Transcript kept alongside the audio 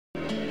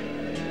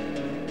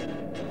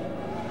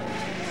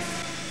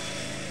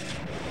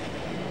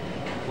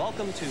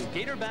Welcome to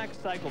Gatorback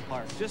Cycle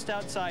Park, just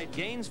outside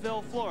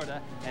Gainesville,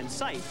 Florida, and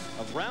site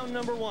of round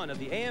number 1 of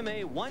the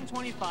AMA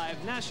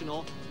 125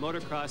 National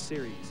Motocross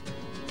Series.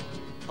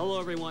 Hello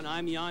everyone,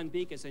 I'm Jan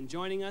Beekes, and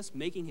joining us,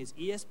 making his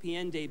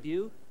ESPN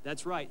debut,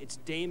 that's right, it's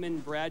Damon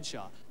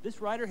Bradshaw. This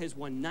rider has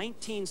won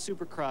 19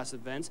 Supercross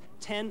events,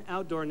 10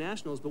 outdoor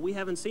nationals, but we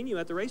haven't seen you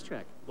at the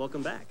racetrack.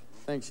 Welcome back.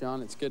 Thanks,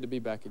 Sean. It's good to be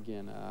back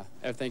again.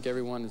 I think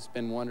everyone has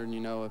been wondering,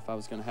 if I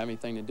was going to have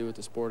anything to do with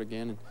the sport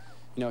again, and,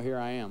 here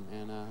I am.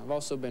 And I've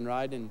also been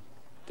riding,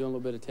 doing a little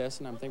bit of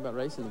testing. I'm thinking about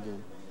racing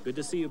again. Good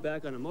to see you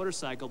back on a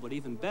motorcycle, but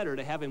even better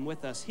to have him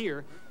with us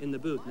here in the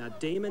booth. Now,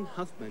 Damon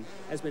Huffman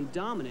has been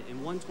dominant in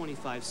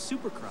 125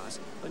 Supercross,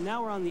 but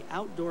now we're on the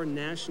Outdoor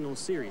National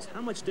Series. How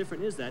much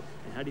different is that,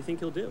 and how do you think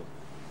he'll do?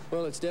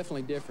 Well, it's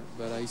definitely different,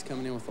 but he's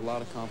coming in with a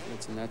lot of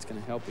confidence, and that's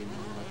going to help him.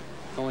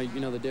 Only,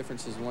 the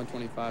difference is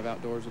 125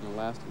 outdoors are going to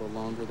last a little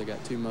longer. They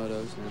got 2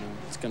 motos, and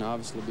it's going to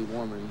obviously be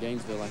warmer in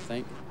Gainesville, I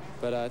think.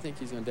 But I think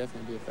he's going to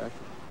definitely be a factor.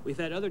 We've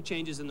had other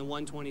changes in the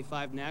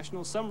 125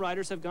 National. Some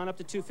riders have gone up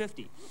to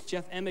 250.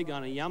 Jeff Emig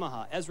on a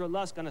Yamaha, Ezra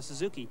Lusk on a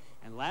Suzuki,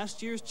 and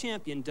last year's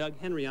champion Doug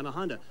Henry on a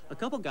Honda. A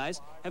couple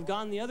guys have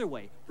gone the other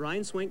way.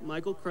 Brian Swink,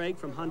 Michael Craig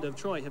from Honda of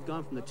Troy have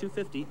gone from the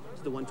 250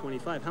 to the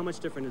 125. How much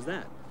different is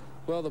that?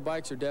 Well, the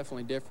bikes are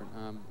definitely different.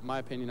 In my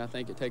opinion, I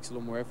think it takes a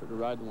little more effort to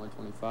ride the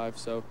 125,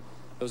 so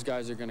those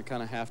guys are going to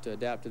kind of have to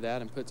adapt to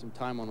that and put some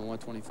time on the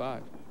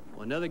 125.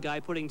 Well, another guy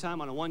putting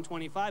time on a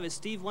 125 is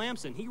Steve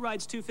Lamson. He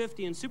rides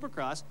 250 in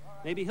Supercross.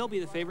 Maybe he'll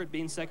be the favorite,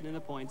 being second in the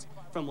points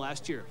from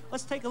last year.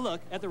 Let's take a look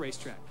at the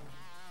racetrack.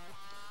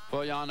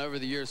 Well, Jan, over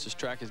the years, this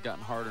track has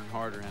gotten harder and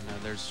harder, and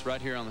there's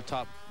right here on the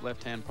top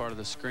left-hand part of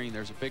the screen,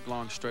 there's a big,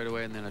 long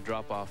straightaway and then a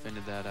drop-off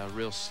into that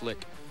real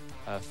slick,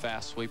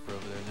 fast sweeper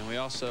over there. And then we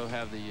also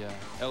have the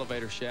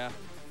elevator shaft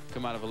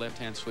come out of a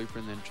left-hand sweeper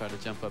and then try to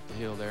jump up the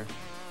hill there.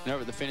 And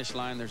over at the finish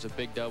line, there's a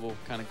big double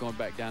kind of going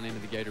back down into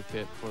the Gator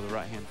pit for the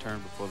right-hand turn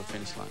before the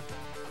finish line.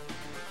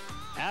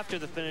 After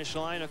the finish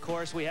line, of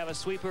course, we have a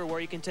sweeper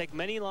where you can take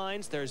many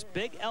lines. There's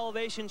big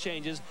elevation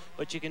changes,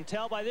 but you can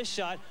tell by this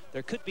shot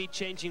there could be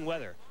changing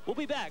weather. We'll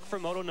be back for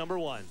Moto number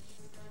 1.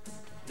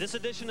 This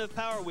edition of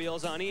Power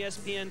Wheels on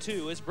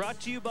ESPN2 is brought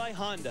to you by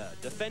Honda,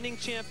 defending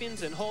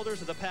champions and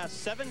holders of the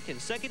past 7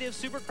 consecutive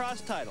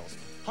Supercross titles.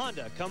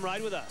 Honda, come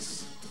ride with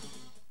us.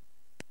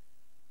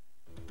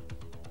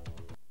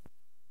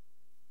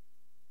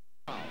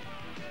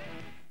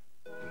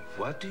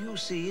 What do you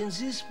see in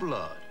this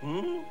blood?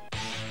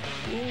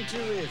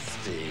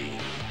 Interesting.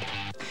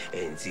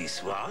 And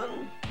this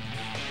one?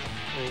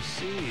 I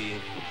see.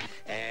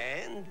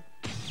 And?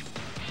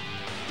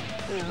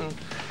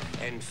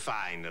 And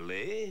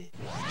finally?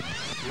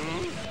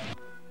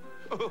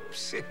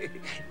 Oops,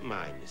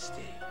 my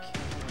mistake.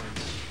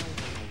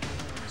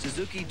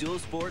 Suzuki Dual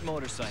Sport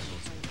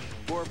motorcycles.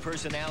 4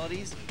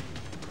 personalities,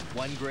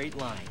 1 great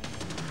line.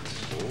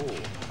 Oh,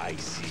 I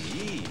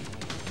see.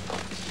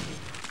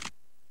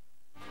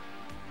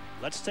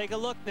 Let's take a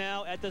look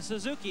now at the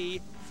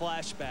Suzuki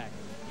flashback.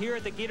 Here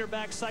at the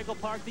Gatorback Cycle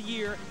Park, the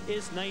year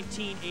is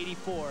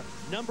 1984.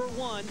 Number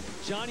 1,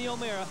 Johnny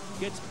O'Mara,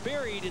 gets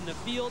buried in the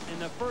field in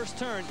the first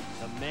turn.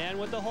 The man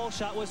with the hole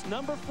shot was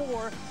number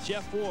 4,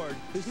 Jeff Ward,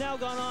 who's now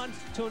gone on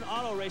to an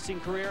auto racing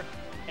career,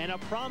 and a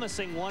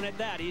promising one at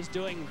that. He's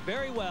doing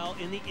very well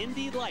in the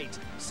Indy Light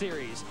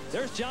Series.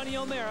 There's Johnny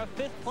O'Mara,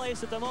 5th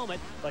place at the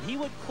moment, but he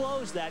would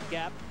close that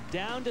gap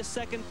down to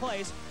 2nd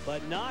place,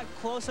 but not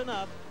close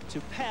enough to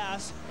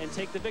pass and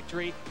take the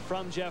victory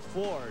from Jeff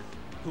Ward,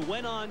 who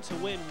went on to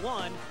win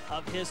 1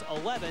 of his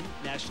 11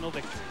 national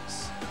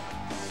victories.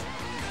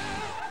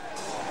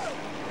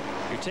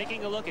 You're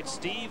taking a look at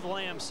Steve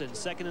Lamson,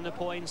 2nd in the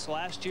points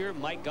last year.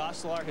 Mike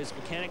Goslar, his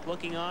mechanic,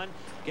 looking on,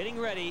 getting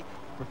ready,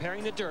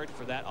 preparing the dirt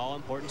for that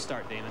all-important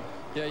start, Damon.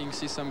 Yeah, you can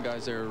see some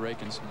guys there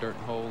raking some dirt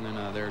and hole, and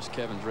then there's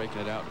Kevin's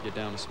raking it out to get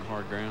down to some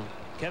hard ground.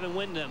 Kevin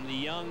Windham, the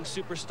young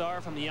superstar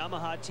from the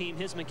Yamaha team,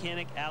 his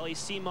mechanic, Ali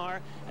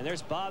Seymour. And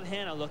there's Bob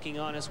Hanna looking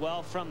on as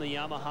well from the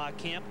Yamaha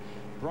camp.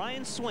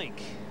 Brian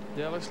Swink.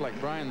 Yeah, it looks like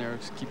Brian there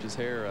keeps his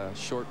hair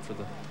short for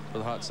the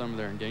hot summer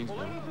there in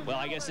Gainesville. Well,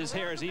 I guess his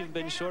hair has even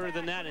been shorter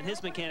than that. And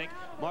his mechanic,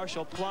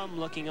 Marshall Plum,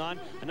 looking on.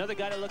 Another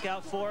guy to look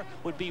out for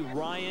would be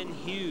Ryan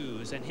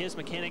Hughes and his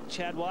mechanic,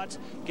 Chad Watts,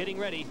 getting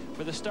ready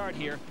for the start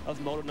here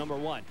of Moto number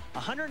 1.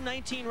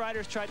 119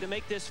 riders tried to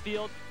make this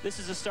field. This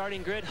is a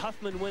starting grid.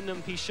 Huffman,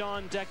 Windham,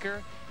 Pichon,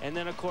 Decker. And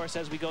then, of course,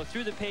 as we go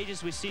through the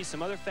pages, we see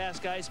some other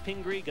fast guys: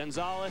 Pingree,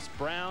 Gonzalez,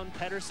 Brown,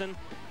 Pedersen,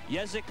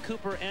 Yezik,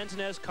 Cooper,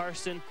 Antonez,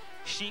 Karsten,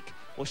 Sheik.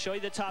 We'll show you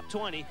the top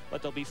 20,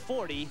 but there'll be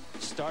 40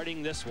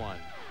 starting this one.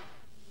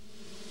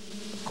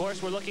 Of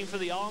course, we're looking for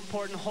the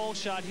all-important hole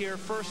shot here.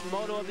 First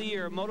moto of the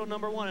year, Moto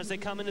number 1, as they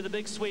come into the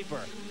big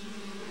sweeper.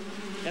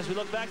 As we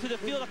look back through the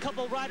field, a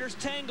couple riders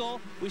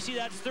tangle. We see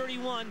that's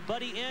 31,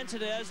 Buddy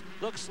Antonez.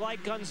 Looks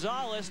like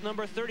Gonzalez,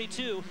 number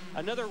 32.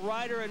 Another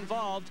rider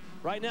involved.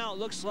 Right now, it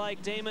looks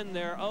like, Damon,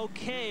 they're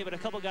okay, but a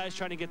couple guys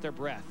trying to get their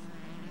breath.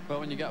 Well,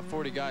 when you got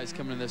 40 guys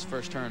coming in this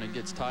first turn, it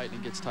gets tight, and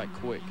it gets tight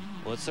quick.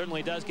 Well, it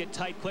certainly does get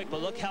tight quick,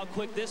 but look how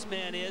quick this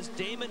man is.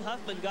 Damon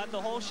Huffman got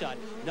the whole shot,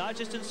 not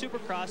just in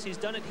Supercross. He's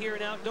done it here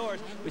in outdoors.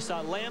 We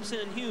saw Lamson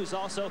and Hughes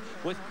also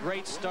with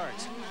great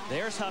starts.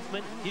 There's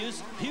Huffman.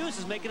 Hughes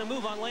is making a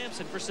move on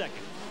Lamson for second.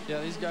 Yeah,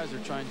 these guys are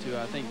trying to,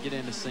 I think, get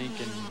into sync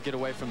and get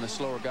away from the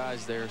slower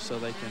guys there so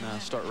they can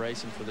start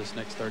racing for this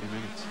next 30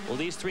 minutes. Well,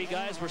 these three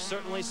guys were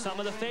certainly some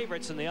of the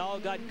favorites, and they all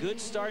got good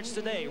starts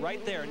today.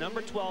 Right there,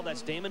 number 12,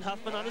 that's Damon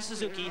Huffman on a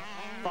Suzuki,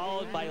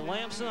 followed by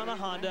Lamson on a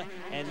Honda,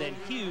 and then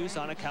Hughes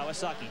on a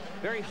Kawasaki.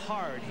 Very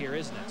hard here,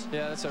 isn't it?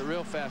 Yeah, that's a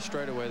real fast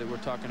straightaway that we're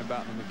talking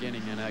about in the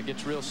beginning, and it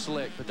gets real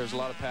slick, but there's a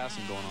lot of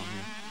passing going on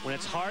here. When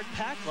it's hard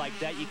packed like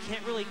that, you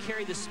can't really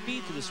carry the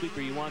speed to the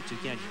sweeper you want to,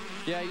 can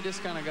you? Yeah, you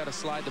just kind of got to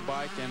slide the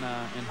bike and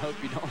hope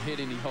you don't hit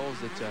any holes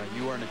that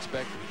you weren't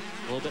expecting.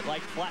 A little bit like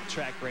flat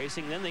track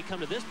racing. Then they come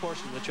to this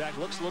portion of the track.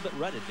 Looks a little bit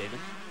rutted, David.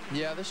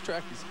 Yeah, this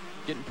track is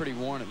getting pretty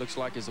worn, it looks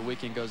like, as the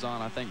weekend goes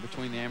on. I think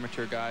between the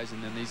amateur guys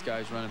and then these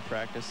guys running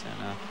practice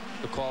and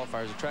the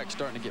qualifiers, the track's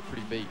starting to get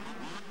pretty beat.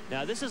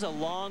 Now, this is a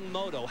long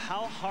moto.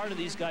 How hard are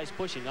these guys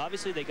pushing?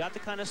 Obviously, they got the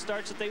kind of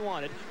starts that they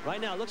wanted.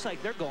 Right now, it looks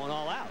like they're going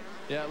all out.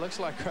 Yeah, it looks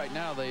like right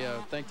now they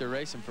think they're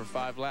racing for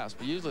 5 laps.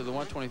 But usually the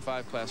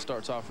 125 class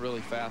starts off really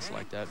fast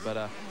like that. But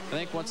I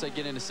think once they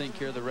get into sync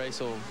here, the race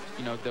will,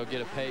 they'll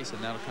get a pace,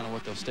 and that'll kind of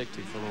what they'll stick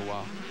to for a little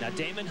while. Now,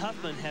 Damon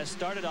Huffman has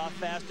started off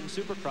fast in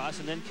Supercross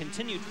and then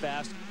continued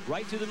fast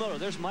right through the moto.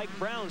 There's Mike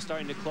Brown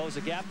starting to close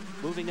the gap,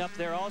 moving up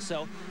there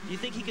also. Do you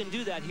think he can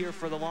do that here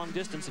for the long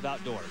distance of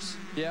outdoors?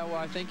 Yeah, well,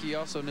 I think he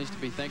also needs to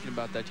be thinking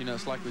about that.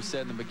 It's like we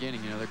said in the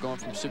beginning, they're going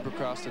from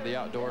Supercross to the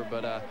outdoor.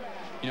 But,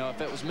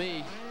 if it was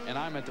me and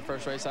I'm at the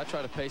first race, I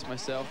try to pace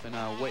myself and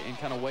wait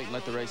and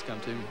let the race come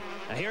to me.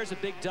 Now, here's a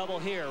big double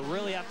here.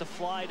 Really have to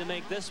fly to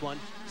make this one.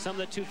 Some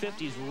of the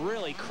 250s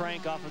really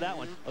crank off of that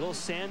one. A little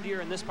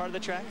sandier in this part of the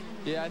track?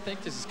 Yeah, I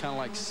think this is kind of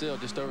like Sill.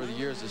 Just over the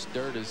years, this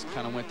dirt has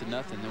kind of went to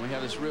nothing. Then we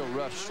have this real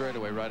rough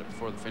straightaway right up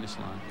before the finish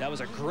line. That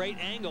was a great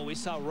angle. We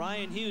saw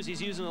Ryan Hughes.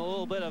 He's using a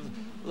little bit of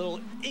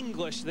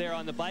English there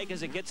on the bike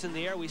as it gets in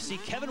the air. We see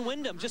Kevin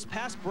Windham just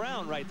past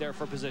Brown right there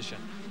for position.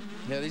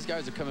 Yeah, these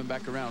guys are coming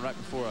back around right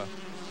before a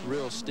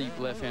real steep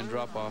left-hand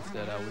drop-off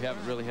that we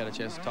haven't really had a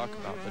chance to talk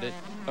about. But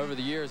over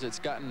the years, it's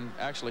gotten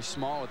actually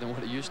smaller than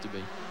what it used to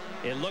be.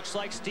 It looks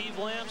like Steve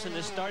Lamson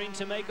is starting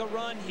to make a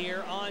run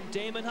here on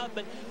Damon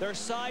Huffman. They're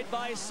side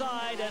by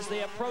side as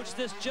they approach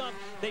this jump.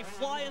 They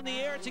fly in the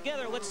air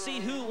together. Let's see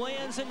who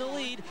lands in the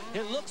lead.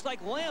 It looks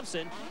like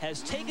Lamson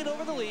has taken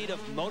over the lead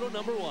of Moto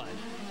number 1.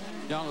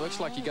 John, it looks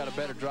like you got a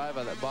better drive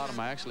out of that bottom.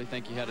 I actually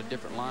think you had a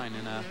different line,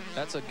 and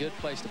that's a good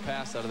place to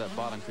pass out of that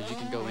bottom because you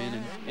can go in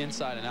and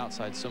inside and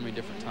outside so many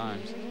different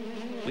times.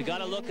 We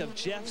got a look of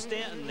Jeff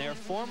Stanton, their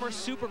former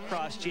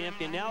Supercross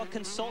champion, now a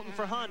consultant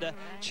for Honda,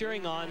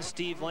 cheering on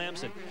Steve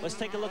Lamson. Let's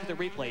take a look at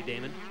the replay,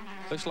 Damon.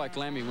 Looks like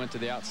Lammy went to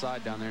the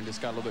outside down there and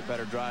just got a little bit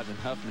better drive than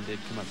Huffman did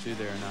come up through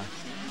there.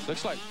 And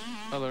looks like,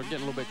 well, they're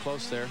getting a little bit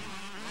close there.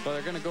 Well,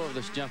 they're going to go over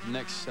this jump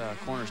next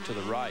corners to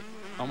the right.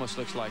 Almost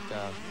looks like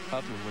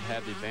Huffman would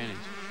have the advantage.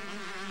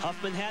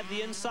 Huffman had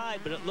the inside,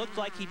 but it looked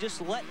like he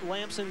just let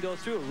Lamson go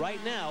through. Right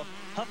now,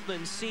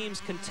 Huffman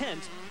seems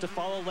content to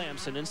follow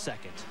Lamson in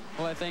second.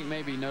 Well, I think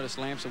maybe he noticed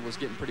Lamson was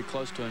getting pretty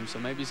close to him, so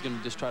maybe he's going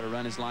to just try to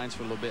run his lines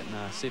for a little bit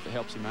and see if it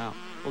helps him out.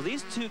 Well,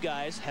 these two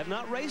guys have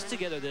not raced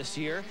together this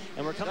year,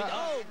 and we're coming.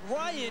 Oh,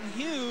 Ryan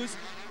Hughes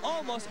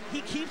almost,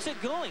 he keeps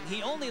it going.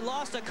 He only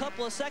lost a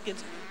couple of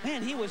seconds.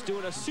 Man, he was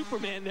doing a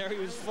Superman there. He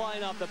was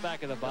flying off the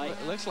back of the bike.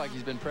 It looks like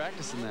he's been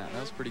practicing that.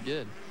 That was pretty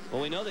good.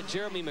 Well, we know that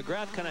Jeremy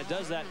McGrath kind of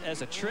does that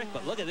as a trick,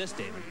 but look at this,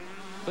 David.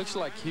 Looks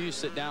like Hughes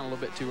sit down a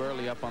little bit too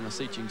early up on the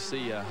seat. You can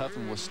see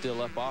Huffman was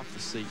still up off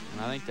the seat,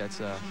 and I think that's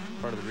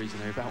part of the reason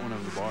they about went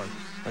over the bars.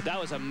 But that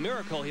was a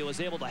miracle. He was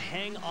able to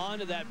hang on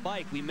to that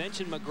bike. We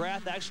mentioned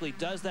McGrath actually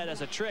does that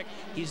as a trick.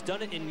 He's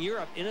done it in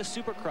Europe in a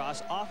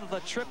Supercross off of a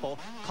triple,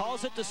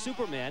 calls it the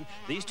Superman.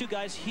 These two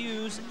guys,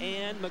 Hughes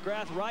and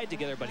McGrath, ride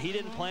together, but he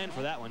didn't plan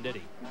for that one, did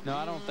he? No,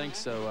 I don't think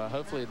so.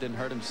 Hopefully it didn't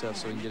hurt himself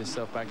so he can get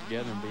himself back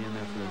together and be in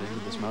there for the end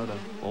of this moto.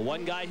 Well,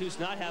 one guy who's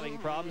not having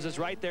problems is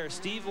right there,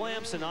 Steve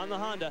Lamson on the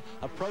Honda,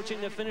 approaching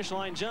the finish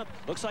line jump.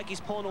 Looks like he's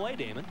pulling away,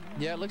 Damon.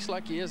 Yeah, it looks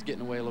like he is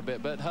getting away a little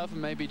bit, but Huffman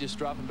may be just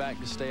dropping back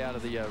to stay out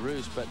of the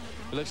roost, but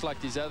it looks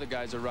like these other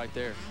guys are right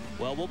there.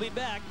 Well, we'll be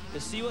back to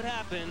see what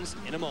happens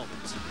in a moment.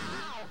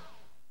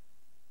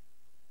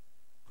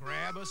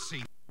 Grab a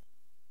seat.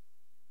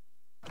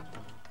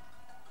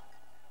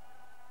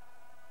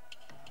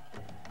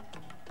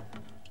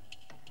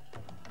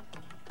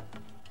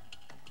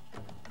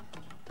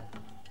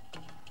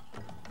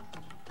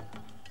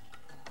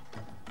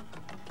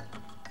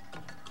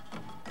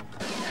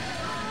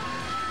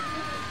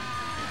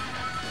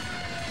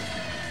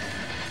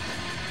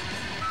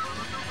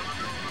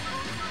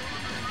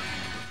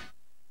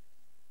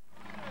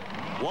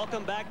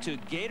 Welcome back to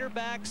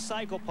Gatorback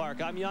Cycle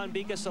Park. I'm Jan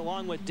Beekes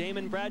along with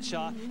Damon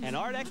Bradshaw and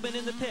Art Ekman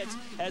in the pits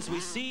as we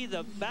see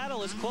the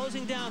battle is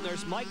closing down.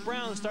 There's Mike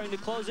Brown starting to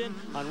close in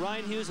on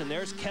Ryan Hughes, and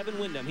there's Kevin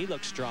Windham. He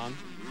looks strong.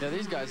 Yeah,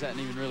 these guys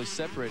hadn't even really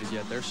separated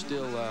yet. They're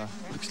still,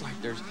 looks like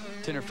there's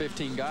 10 or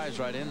 15 guys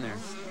right in there.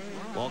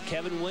 Well,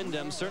 Kevin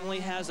Windham certainly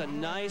has a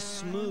nice,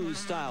 smooth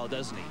style,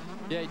 doesn't he?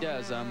 Yeah, he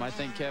does. I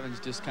think Kevin's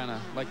just kind of,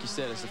 like you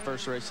said, it's the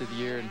first race of the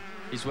year, and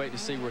he's waiting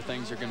to see where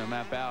things are going to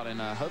map out,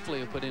 and hopefully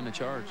he'll put in a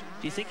charge.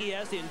 Do you think he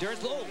has the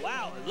endurance? Oh,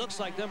 wow, it looks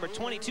like number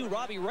 22,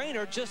 Robbie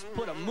Rayner, just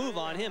put a move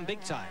on him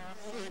big time.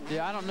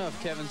 Yeah, I don't know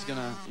if Kevin's going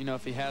to, you know,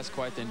 if he has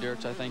quite the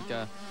endurance. I think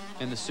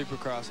in the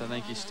Supercross, I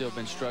think he's still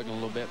been struggling a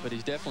little bit, but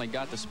he's definitely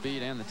got the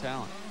speed and the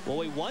talent. Well,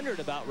 we wondered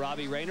about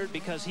Robbie Rayner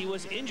because he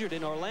was injured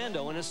in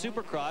Orlando in a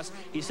Supercross.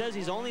 He says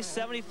he's only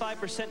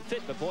 75%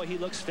 fit, but boy, he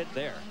looks fit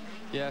there.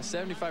 Yeah,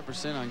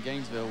 75% on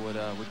Gainesville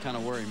would kind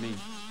of worry me.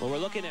 Well, we're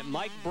looking at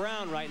Mike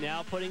Brown right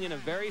now, putting in a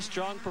very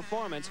strong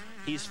performance.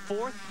 He's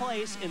 4th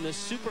place in the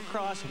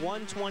Supercross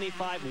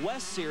 125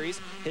 West Series.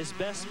 His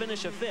best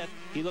finish of 5th.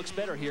 He looks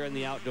better here in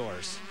the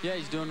outdoors. Yeah,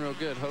 he's doing real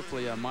good.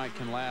 Hopefully Mike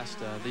can last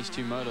these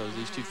 2 motos.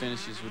 These 2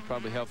 finishes would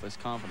probably help his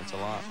confidence a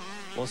lot.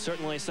 Well,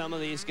 certainly some of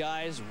these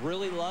guys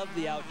really love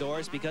the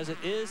outdoors because it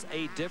is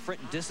a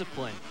different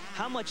discipline.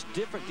 How much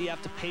different do you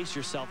have to pace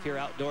yourself here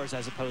outdoors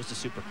as opposed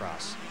to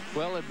Supercross?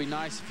 Well, it'd be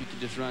nice if you could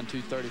just run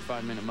 2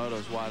 35-minute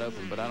motos wide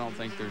open, but I don't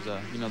think there's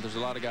a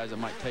lot of guys that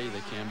might tell you they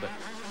can. But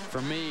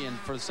for me and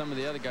for some of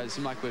the other guys, it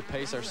seems like we'd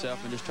pace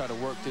ourselves and just try to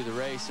work through the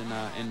race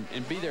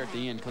and be there at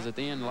the end, because at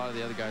the end, a lot of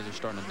the other guys are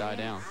starting to die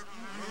down.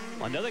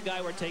 Another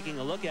guy we're taking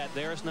a look at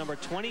there is number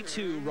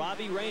 22,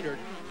 Robbie Rayner.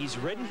 He's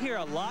ridden here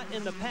a lot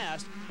in the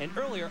past, and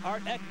earlier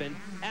Art Ekman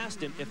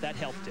asked him if that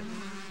helped him.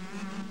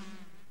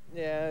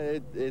 Yeah,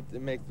 it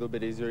makes it a little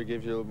bit easier. It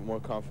gives you a little bit more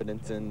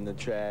confidence in the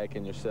track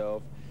and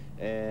yourself.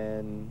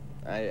 And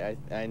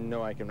I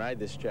know I can ride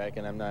this track,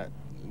 and I'm not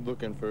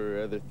looking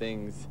for other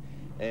things.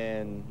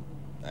 And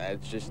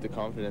it's just the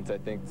confidence, I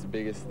think, is the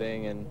biggest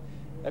thing. And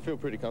I feel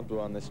pretty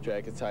comfortable on this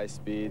track. It's high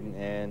speed,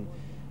 and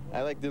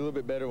I liked it a little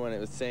bit better when it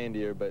was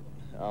sandier, but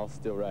I'll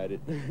still ride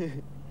it.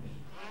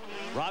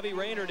 Robbie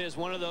Rayner is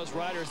one of those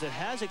riders that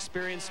has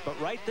experience, but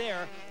right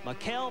there,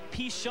 Mikel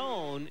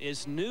Pichon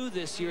is new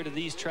this year to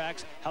these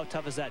tracks. How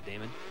tough is that,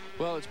 Damon?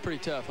 Well, it's pretty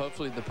tough.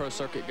 Hopefully the pro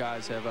circuit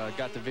guys have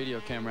got the video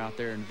camera out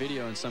there and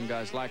videoing some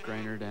guys like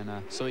Rayner,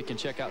 and so he can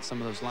check out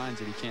some of those lines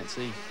that he can't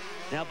see.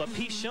 Now, but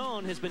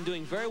Pichon has been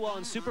doing very well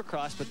in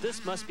Supercross, but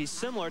this must be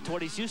similar to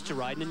what he's used to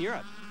riding in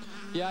Europe.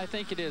 Yeah, I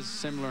think it is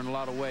similar in a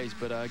lot of ways,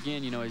 but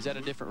again, you know, he's at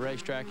a different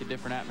racetrack, a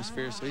different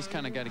atmosphere, so he's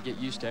kind of got to get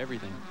used to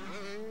everything.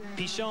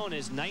 Pichon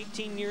is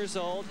 19 years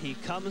old. He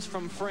comes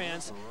from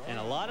France, and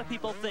a lot of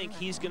people think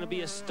he's going to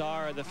be a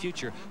star of the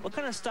future. What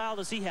kind of style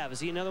does he have? Is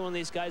he another one of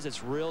these guys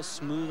that's real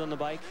smooth on the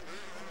bike?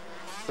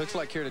 Looks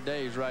like here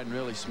today he's riding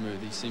really smooth.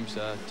 He seems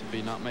to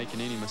be not making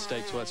any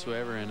mistakes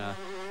whatsoever, and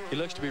he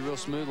looks to be real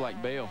smooth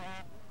like Bale.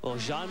 Well,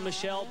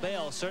 Jean-Michel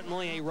Bale,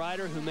 certainly a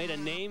rider who made a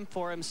name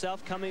for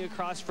himself coming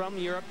across from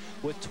Europe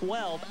with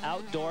 12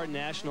 outdoor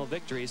national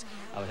victories.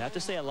 I would have to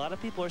say a lot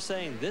of people are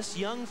saying this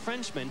young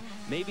Frenchman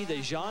may be the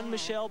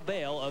Jean-Michel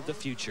Bale of the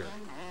future.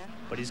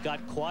 But he's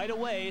got quite a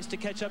ways to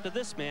catch up to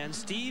this man,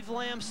 Steve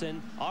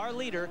Lamson, our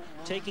leader,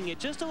 taking it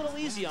just a little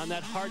easy on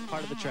that hard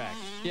part of the track.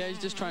 Yeah, he's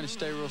just trying to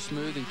stay real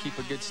smooth and keep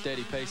a good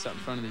steady pace out in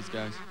front of these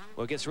guys.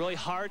 Well, it gets really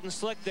hard and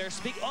slick there.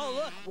 Oh,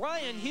 look,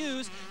 Ryan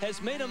Hughes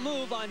has made a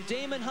move on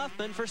Damon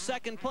Huffman for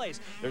 2nd place.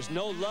 There's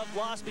no love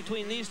lost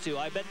between these two.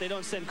 I bet they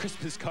don't send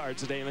Christmas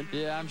cards, Damon.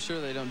 Yeah, I'm sure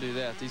they don't do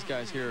that. These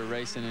guys here are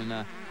racing,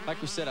 and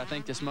like we said, I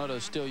think this moto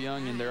is still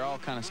young, and they're all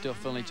kind of still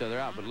filling each other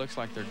out, but it looks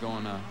like they're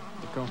going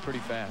pretty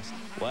fast.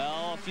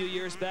 Well, a few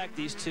years back,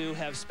 these two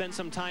have spent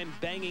some time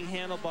banging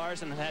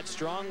handlebars and have had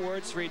strong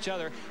words for each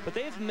other, but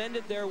they've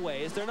mended their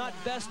ways. They're not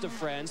best of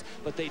friends,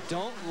 but they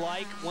don't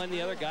like when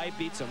the other guy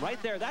beats them.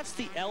 Right there, that's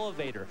the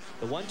elevator.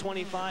 The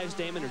 125s,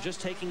 Damon, are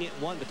just taking it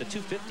one, but the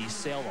 250s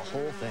sail the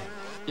whole thing.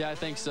 Yeah, I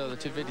think so. The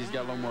 250's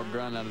got a little more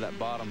grunt out of that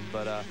bottom,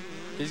 but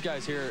these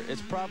guys here,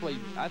 it's probably,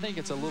 I think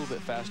it's a little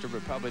bit faster,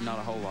 but probably not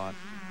a whole lot.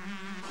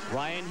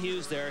 Ryan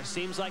Hughes there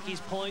seems like he's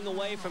pulling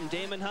away from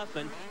Damon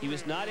Huffman. He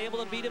was not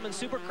able to beat him in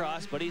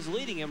Supercross, but he's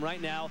leading him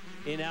right now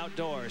in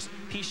outdoors.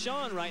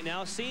 Pichon right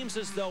now seems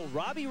as though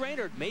Robbie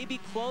Rayner may be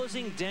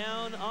closing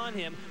down on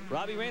him.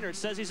 Robbie Rayner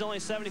says he's only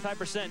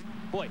 75%.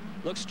 Boy,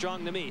 looks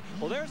strong to me.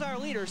 Well, there's our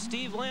leader,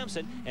 Steve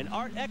Lamson, and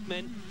Art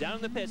Ekman down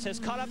in the pits has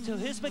caught up to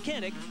his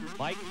mechanic,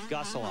 Mike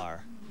Gosselar.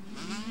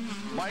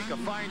 Mike, a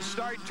fine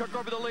start, took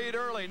over the lead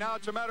early. Now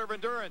it's a matter of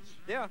endurance.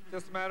 Yeah,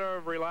 just a matter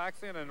of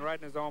relaxing and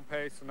riding his own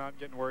pace and not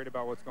getting worried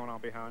about what's going on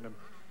behind him.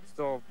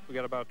 Still, we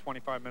got about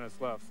 25 minutes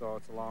left, so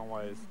it's a long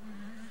ways.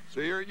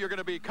 So you're going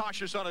to be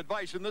cautious on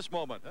advice in this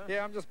moment, huh?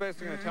 Yeah, I'm just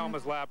basically going to tell him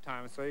his lap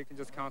time, so he can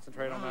just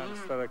concentrate on that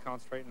instead of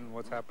concentrating on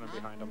what's happening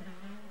behind him.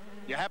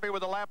 You happy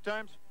with the lap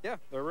times? Yeah,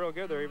 they're real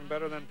good. They're even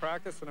better than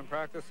practice, and in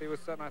practice, he was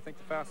setting, I think,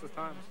 the fastest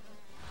times.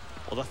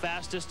 Well, the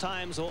fastest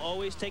times will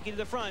always take you to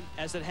the front,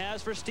 as it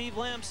has for Steve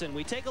Lamson.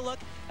 We take a look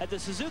at the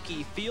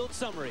Suzuki Field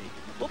Summary.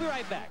 We'll be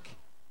right back.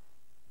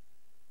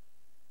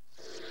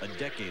 A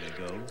decade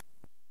ago,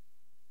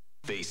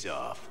 face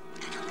off.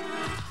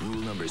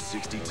 Rule number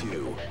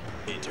 62,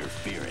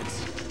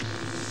 interference.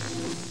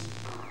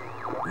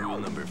 Rule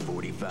number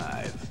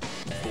 45,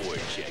 board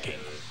checking.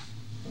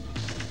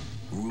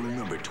 Rule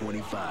number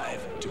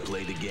 25, to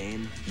play the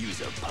game,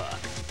 use a puck.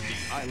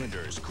 The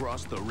Islanders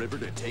cross the river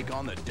to take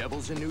on the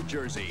Devils in New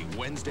Jersey,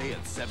 Wednesday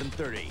at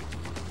 7:30.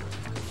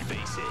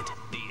 Face it,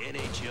 the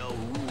NHL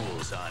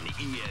rules on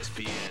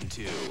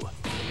ESPN2.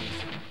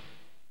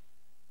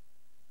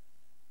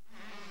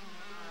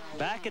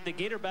 Back at the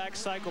Gatorback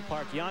Cycle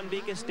Park, Jan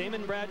Beekes,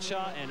 Damon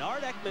Bradshaw, and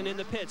Art Ekman in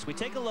the pits. We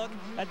take a look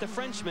at the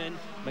Frenchman,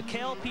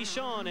 Mikael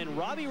Pichon, and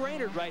Robbie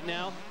Reynard right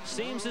now.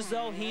 Seems as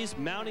though he's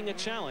mounting a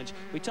challenge.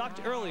 We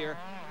talked earlier,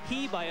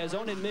 he, by his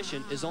own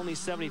admission, is only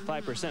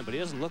 75%, but he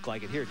doesn't look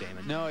like it here,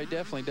 Damon. No, he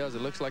definitely does.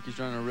 It looks like he's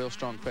running a real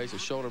strong pace.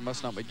 His shoulder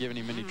must not be giving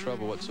him any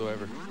trouble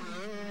whatsoever.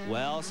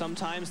 Well,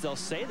 sometimes they'll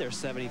say they're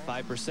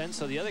 75%,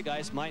 so the other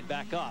guys might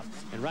back off.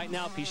 And right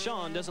now,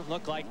 Pichon doesn't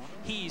look like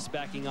he's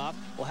backing off.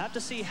 We'll have to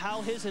see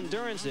how his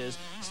endurance is.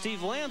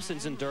 Steve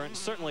Lamson's endurance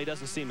certainly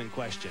doesn't seem in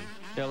question.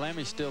 Yeah,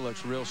 Lammy still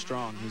looks real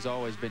strong. He's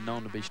always been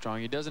known to be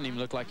strong. He doesn't even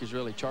look like he's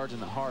really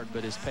charging it hard,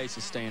 but his pace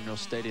is staying real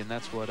steady, and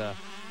that's what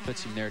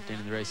puts him there at the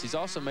end of the race. He's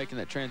also making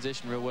that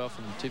transition real well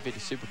from the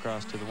 250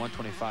 Supercross to the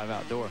 125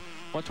 outdoor.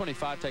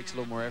 125 takes a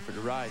little more effort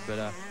to ride,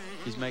 but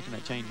he's making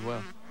that change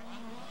well.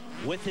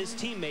 With his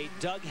teammate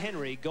Doug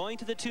Henry going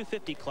to the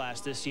 250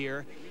 class this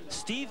year,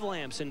 Steve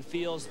Lamson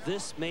feels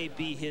this may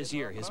be his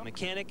year. His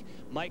mechanic,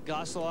 Mike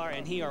Gosselar,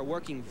 and he are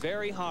working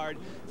very hard,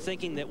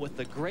 thinking that with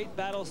the great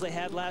battles they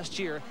had last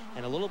year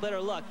and a little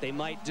better luck, they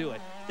might do it.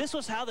 This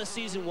was how the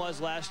season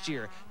was last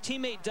year.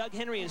 Teammate Doug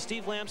Henry and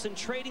Steve Lamson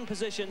trading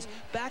positions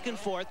back and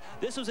forth.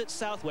 This was at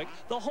Southwick.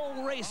 The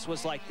whole race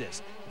was like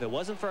this. If it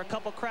wasn't for a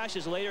couple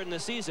crashes later in the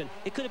season,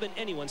 it could have been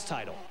anyone's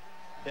title.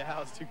 Yeah,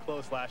 I was too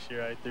close last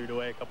year. I threw it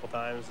away a couple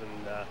times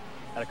and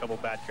had a couple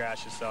bad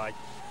crashes. So I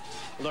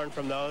learned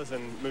from those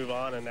and move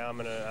on. And now I'm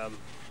going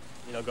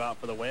to, go out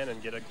for the win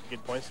and get a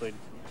good points lead.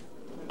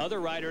 Other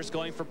riders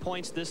going for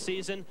points this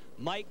season,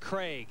 Mike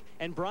Craig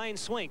and Brian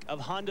Swink of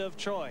Honda of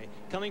Troy,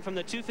 coming from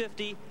the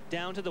 250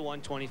 down to the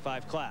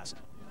 125 class.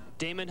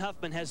 Damon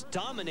Huffman has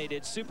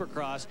dominated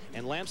Supercross,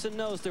 and Lamson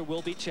knows there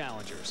will be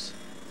challengers.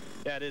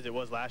 Yeah, it is. It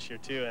was last year,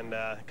 too, and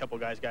a couple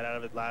guys got out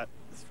of it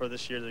for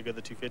this year. They're good,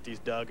 the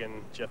 250s, Doug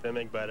and Jeff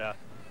Emig, but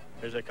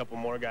there's a couple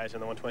more guys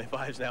in the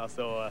 125s now,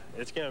 so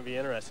it's going to be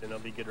interesting. It'll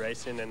be good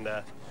racing, and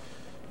I'm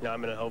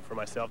going to hope for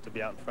myself to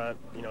be out in front,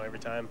 every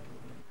time.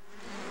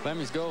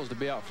 Lemmy's goal is to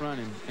be out front,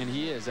 and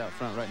he is out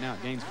front right now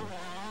at Gainesville.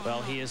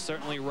 Well, he is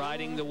certainly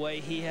riding the way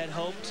he had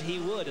hoped he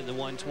would in the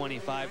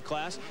 125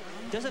 class.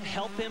 Does it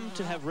help him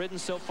to have ridden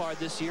so far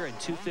this year in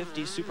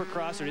 250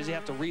 Supercross, or does he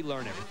have to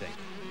relearn everything?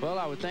 Well,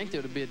 I would think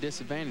there would be a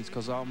disadvantage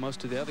because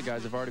most of the other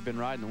guys have already been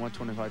riding the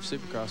 125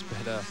 Supercross,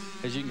 but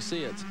as you can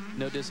see, it's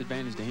no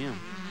disadvantage to him.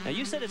 Now,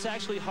 you said it's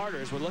actually harder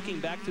as we're looking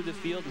back through the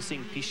field and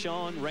seeing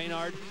Pichon,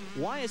 Reynard.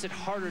 Why is it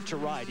harder to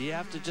ride? Do you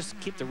have to just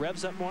keep the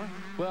revs up more?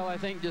 Well, I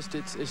think it's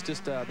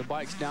just the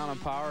bike's down on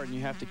power, and you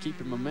have to keep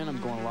your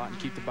momentum going a lot and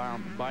keep the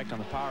bike on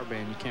the power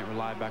band. You can't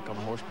rely back on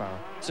the horsepower.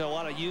 So a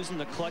lot of using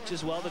the clutch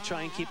as well to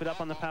try and keep it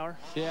up on the power?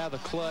 Yeah, the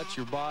clutch,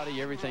 your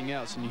body, everything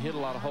else, and you hit a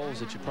lot of holes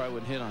that you probably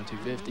wouldn't hit on a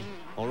 250.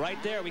 Well,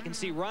 right there, we can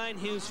see Ryan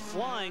Hughes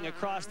flying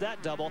across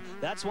that double.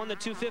 That's one the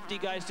 250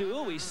 guys do.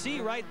 Ooh, we see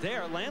right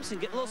there, Lamson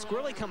getting a little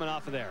squirrely coming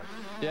off of there.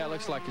 Yeah, it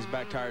looks like his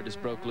back tire just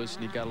broke loose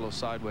and he got a little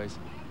sideways.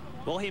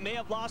 Well, he may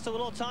have lost a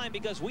little time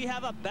because we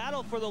have a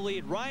battle for the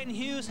lead. Ryan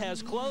Hughes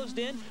has closed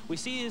in. We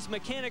see his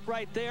mechanic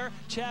right there,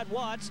 Chad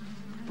Watts.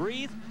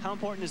 Breathe, how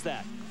important is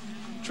that?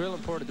 It's real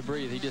important to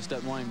breathe. He just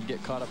doesn't want him to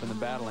get caught up in the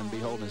battle and be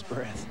holding his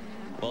breath.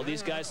 Well,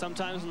 these guys,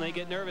 sometimes when they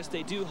get nervous,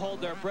 they do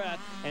hold their breath.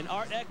 And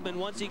Art Ekman,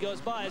 once he goes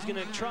by, is going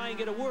to try and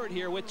get a word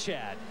here with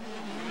Chad.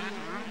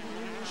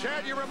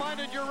 Chad, you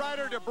reminded your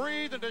rider to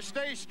breathe and to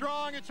stay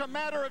strong. It's a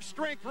matter of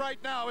strength right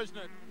now, isn't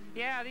it?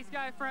 Yeah, these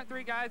front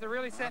three guys are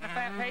really setting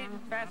a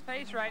fast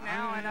pace right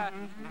now,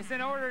 and it's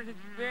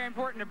very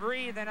important to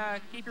breathe and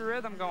keep your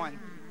rhythm going.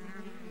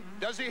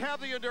 Does he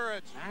have the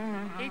endurance?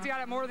 He's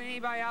got it more than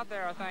anybody out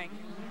there, I think.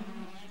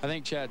 I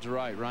think Chad's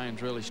right.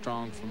 Ryan's really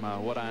strong from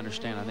what I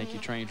understand. I think he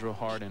trains real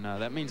hard, and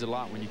that means a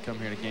lot when you come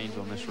here to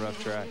Gainesville on this rough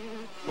track.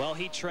 Well,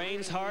 he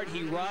trains hard,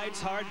 he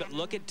rides hard, but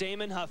look at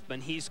Damon Huffman.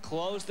 He's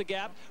closed the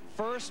gap.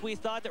 First, we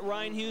thought that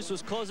Ryan Hughes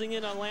was closing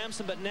in on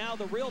Lamson, but now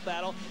the real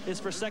battle is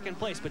for second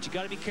place. But you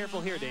got to be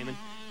careful here, Damon.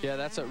 Yeah,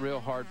 that's a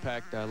real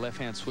hard-packed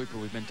left-hand sweeper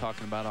we've been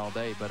talking about all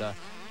day, but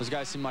those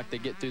guys seem like they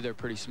get through there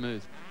pretty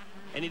smooth.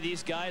 Any of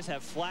these guys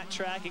have flat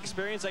track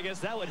experience? I guess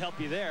that would help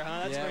you there,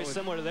 huh? That's very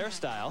similar to their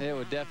style. It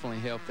would definitely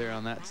help there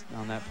on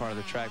that part of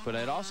the track, but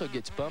it also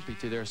gets bumpy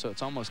through there, so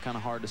it's almost kind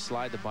of hard to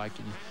slide the bike,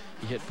 and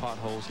you hit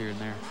potholes here and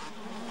there.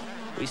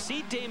 We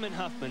see Damon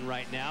Huffman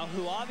right now,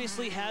 who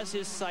obviously has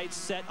his sights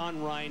set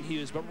on Ryan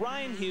Hughes, but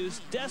Ryan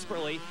Hughes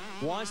desperately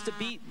wants to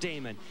beat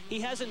Damon.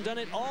 He hasn't done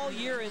it all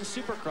year in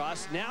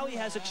Supercross. Now he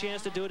has a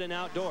chance to do it in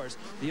outdoors.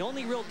 The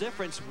only real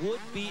difference would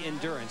be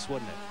endurance,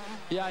 wouldn't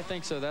it? Yeah, I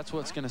think so. That's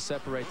what's going to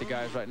separate the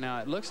guys right now.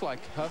 It looks like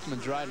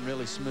Huffman's riding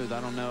really smooth. I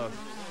don't know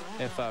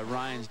if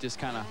Ryan's just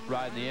kind of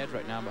riding the edge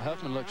right now. But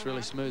Huffman looks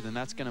really smooth, and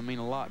that's going to mean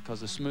a lot because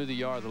the smoother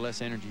you are, the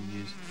less energy you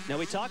use. Now,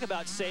 we talk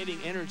about saving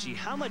energy.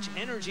 How much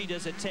energy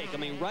does it take? I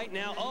mean, right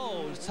now,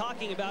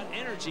 talking about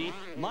energy,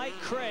 Mike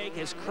Craig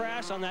has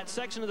crashed on that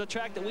section of the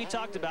track that we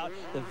talked about,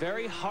 the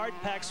very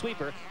hard-packed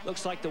sweeper.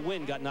 Looks like the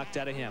wind got knocked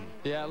out of him.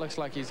 Yeah, it looks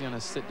like he's going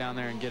to sit down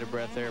there and get a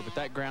breath there, but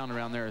that ground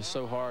around there is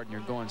so hard and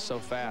you're going so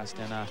fast.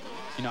 And,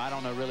 you know, I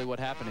don't know really what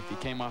happened, if he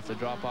came off the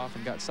drop-off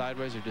and got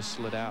sideways or just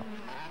slid out.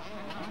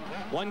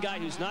 One guy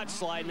who's not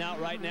sliding out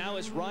right now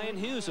is Ryan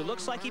Hughes, who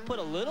looks like he put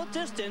a little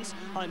distance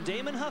on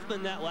Damon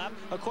Huffman that lap.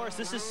 Of course,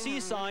 this is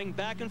seesawing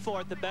back and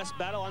forth, the best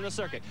battle on the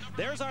circuit.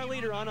 There's our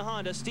leader on a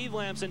Honda, Steve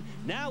Lamson.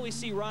 Now we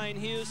see Ryan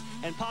Hughes,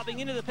 and popping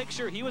into the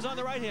picture, he was on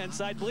the right-hand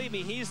side. Believe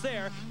me, he's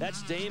there.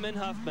 That's Damon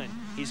Huffman.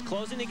 He's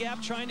closing the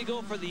gap, trying to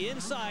go for the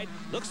inside.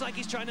 Looks like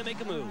he's trying to make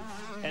a move.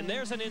 And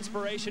there's an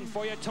inspiration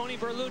for you. Tony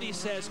Berluti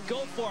says, go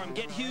for him.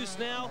 Get Hughes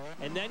now,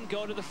 and then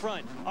go to the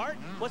front. Art,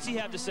 what's he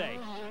have to say?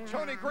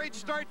 Tony, great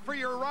start for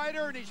your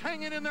rider, and he's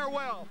hanging in there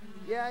well.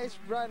 Yeah, he's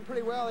riding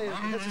pretty well.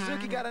 The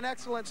Suzuki got an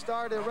excellent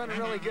start. They're running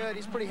really good.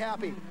 He's pretty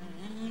happy.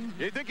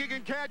 You think he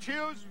can catch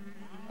Hughes?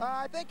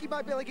 I think he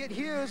might be able to get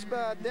Hughes,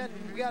 but then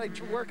we got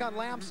to work on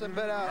Lamson.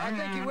 But I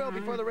think he will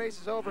before the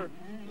race is over.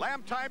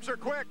 Lap times are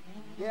quick.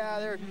 Yeah,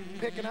 they're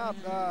picking up.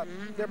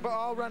 They're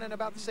all running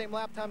about the same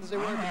lap times as they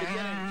were at the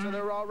beginning, so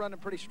they're all running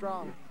pretty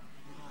strong.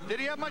 Did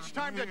he have much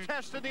time to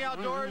test in the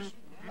outdoors?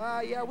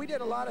 Yeah, we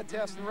did a lot of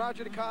testing.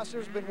 Roger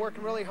DeCoster's been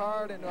working really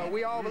hard, and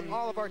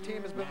all of our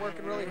team has been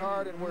working really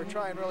hard, and we're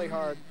trying really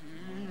hard.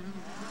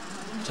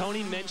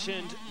 Tony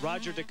mentioned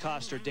Roger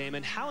DeCoster,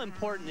 Damon. How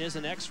important is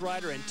an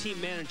ex-rider and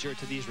team manager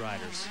to these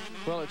riders?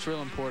 Well, it's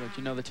real important.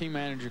 You know, the team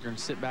manager can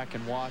sit back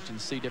and watch and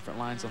see different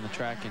lines on the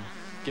track and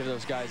give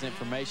those guys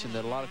information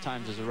that a lot of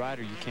times as a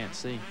rider you can't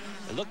see.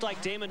 It looked like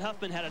Damon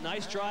Huffman had a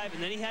nice drive,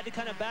 and then he had to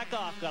kind of back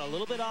off, got a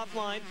little bit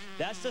offline.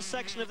 That's the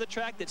section of the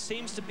track that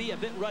seems to be a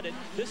bit rutted.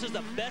 This is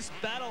the best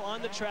battle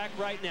on the track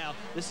right now.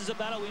 This is a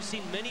battle we've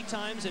seen many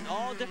times in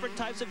all different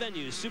types of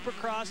venues.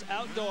 Supercross,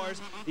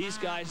 outdoors, these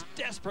guys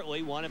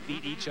desperately want to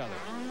beat each other.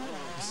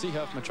 You see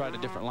Huffman tried a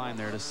different line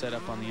there to set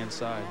up on the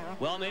inside.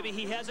 Well, maybe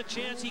he has a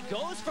chance. He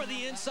goes for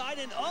the inside,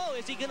 and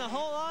is he going to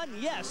hold on?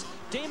 Yes.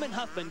 Damon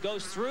Huffman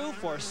goes through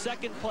for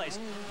second place.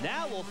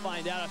 Now we'll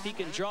find out if he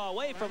can draw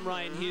away from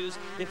Ryan Hughes,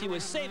 if he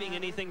was saving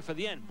anything for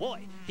the end.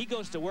 Boy, he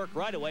goes to work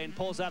right away and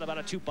pulls out about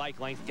a 2-bike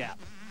length gap.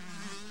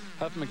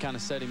 Huffman kind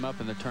of set him up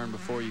in the turn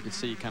before. You could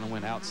see he kind of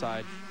went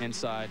outside,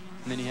 inside,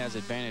 and then he has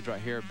advantage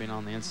right here being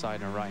on the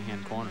inside in a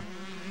right-hand corner.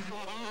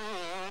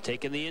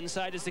 Taking the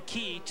inside is the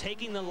key.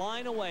 Taking the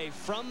line away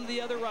from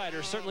the other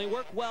rider certainly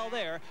worked well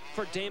there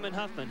for Damon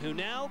Huffman, who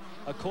now,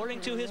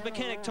 according to his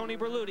mechanic, Tony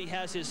Berluti,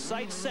 has his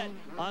sights set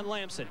on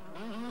Lamson.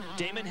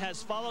 Damon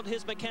has followed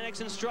his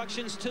mechanic's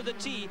instructions to the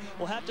T.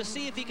 We'll have to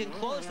see if he can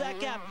close that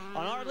gap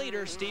on our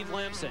leader, Steve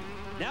Lamson.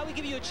 Now we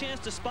give you a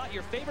chance to spot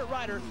your favorite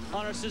rider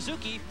on our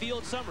Suzuki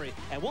Field Summary,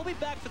 and we'll be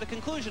back for the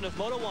conclusion of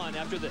Moto 1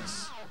 after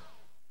this.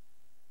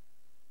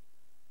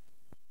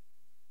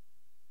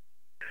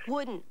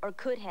 Wouldn't or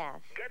could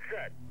have. Get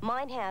set.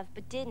 Might have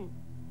but didn't.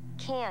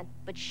 Can't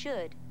but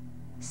should.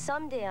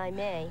 Someday I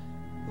may.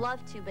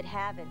 Love to but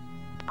haven't.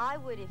 I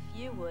would if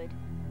you would.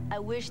 I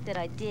wish that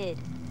I did.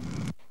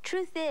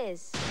 Truth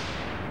is,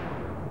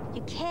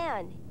 you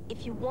can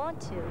if you want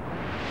to.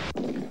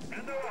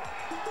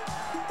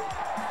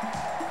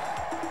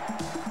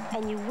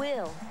 And you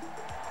will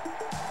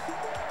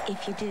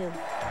if you do.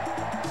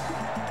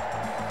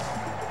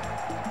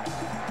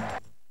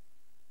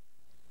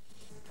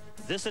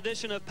 This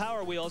edition of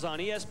Power Wheels on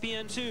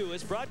ESPN2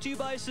 is brought to you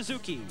by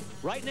Suzuki.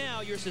 Right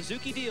now, your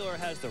Suzuki dealer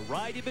has the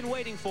ride you've been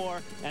waiting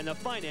for and the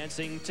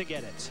financing to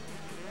get it.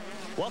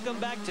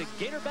 Welcome back to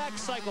Gatorback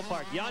Cycle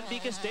Park. Jan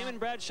Beekes, Damon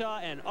Bradshaw,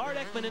 and Art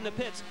Ekman in the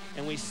pits.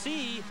 And we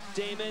see,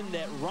 Damon,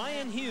 that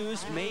Ryan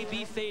Hughes may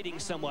be fading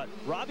somewhat.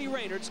 Robbie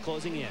Reynard's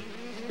closing in.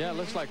 Yeah, it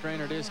looks like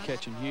Reynard is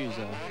catching Hughes.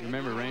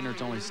 Remember,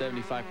 Reynard's only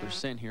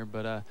 75% here,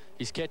 but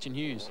he's catching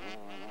Hughes.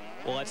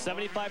 Well, at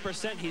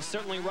 75%, he's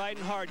certainly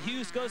riding hard.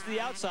 Hughes goes to the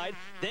outside,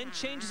 then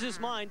changes his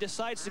mind,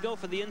 decides to go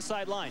for the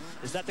inside line.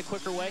 Is that the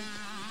quicker way?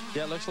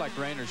 Yeah, it looks like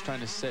Reynard's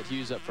trying to set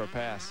Hughes up for a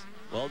pass.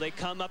 Well, they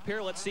come up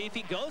here. Let's see if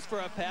he goes for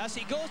a pass.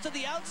 He goes to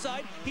the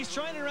outside. He's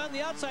trying it around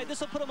the outside.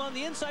 This will put him on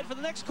the inside for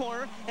the next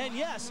corner. And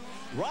yes,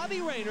 Robbie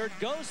Reynard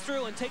goes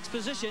through and takes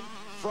position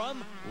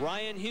from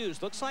Ryan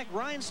Hughes. Looks like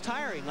Ryan's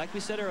tiring, like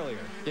we said earlier.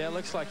 Yeah, it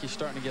looks like he's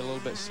starting to get a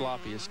little bit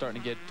sloppy. He's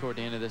starting to get toward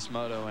the end of this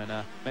moto,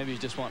 and maybe he's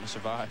just wanting to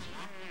survive.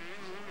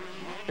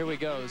 Here we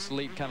go. It's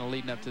kind of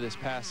leading up to this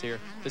pass here.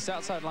 This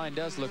outside line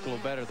does look a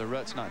little better. The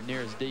rut's not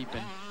near as deep,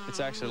 and it's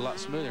actually a lot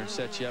smoother and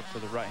sets you up for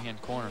the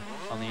right-hand corner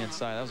on the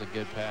inside. That was a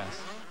good pass.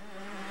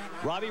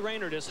 Robbie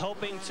Reynard is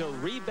hoping to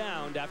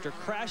rebound after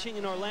crashing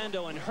in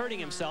Orlando and hurting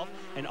himself,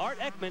 and Art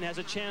Ekman has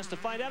a chance to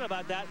find out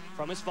about that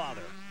from his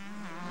father.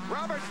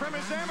 Robert, from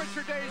his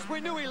amateur days, we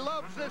knew he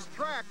loves this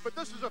track, but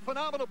this is a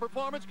phenomenal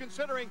performance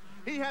considering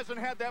he hasn't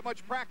had that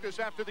much practice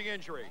after the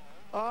injury.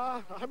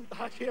 I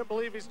can't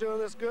believe he's doing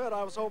this good.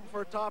 I was hoping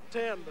for a top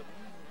 10, but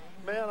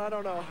man, I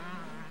don't know.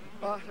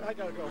 I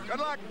gotta go. Good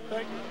luck.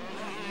 Thank you.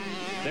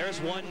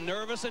 There's one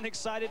nervous and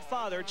excited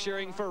father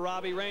cheering for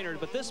Robbie Raynard,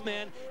 but this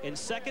man in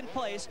second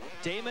place,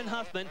 Damon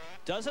Huffman,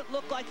 doesn't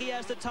look like he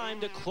has the time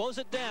to close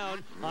it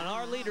down on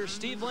our leader,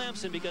 Steve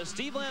Lamson, because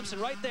Steve Lamson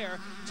right there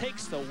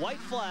takes the white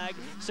flag,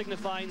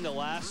 signifying the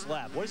last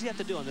lap. What does he have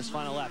to do on this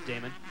final lap,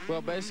 Damon?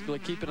 Well, basically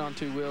keep it on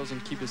two wheels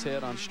and keep his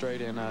head on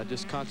straight and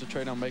just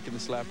concentrate on making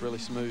this lap really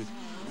smooth.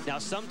 Now,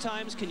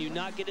 sometimes can you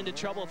not get into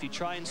trouble if you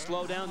try and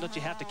slow down? Don't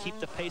you have to keep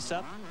the pace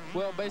up?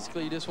 Well,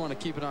 basically, you just want to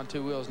keep it on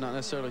two wheels, not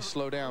necessarily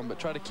slow down, but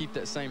try to keep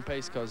that same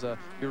pace because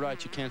you're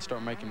right, you can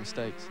start making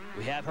mistakes.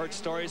 We have heard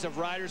stories of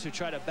riders who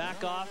try to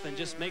back off and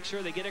just make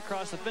sure they get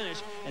across the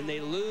finish, and they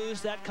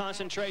lose that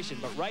concentration.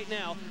 But right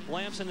now,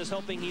 Lamson is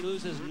hoping he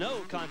loses no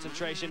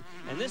concentration,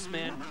 and this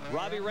man,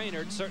 Robbie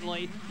Raynard,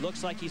 certainly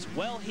looks like he's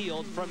well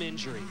healed from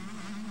injury.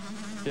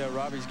 Yeah,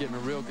 Robbie's getting a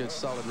real good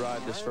solid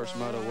ride this first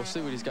moto. We'll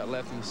see what he's got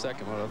left in the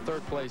second moto.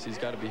 Third place, he's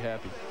got to be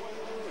happy.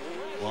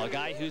 Well, a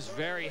guy who's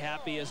very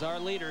happy is our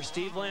leader,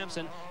 Steve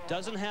Lamson.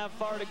 Doesn't have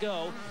far to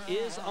go,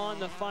 is on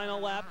the final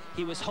lap.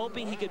 He was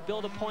hoping he could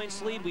build a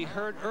points lead, we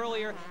heard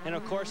earlier, and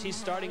of course he's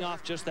starting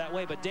off just that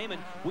way. But Damon,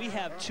 we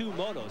have two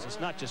motos. It's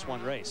not just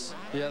one race.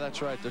 Yeah,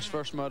 that's right. This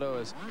first moto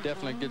is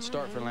definitely a good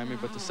start for Lammy,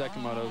 but the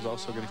second moto is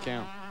also going to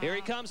count. Here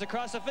he comes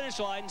across the finish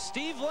line.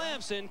 Steve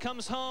Lamson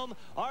comes home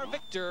our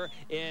victor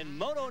in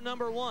moto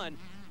number 1.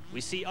 We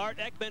see Art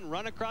Ekman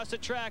run across the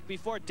track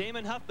before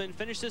Damon Huffman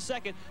finishes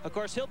second. Of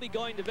course, he'll be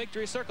going to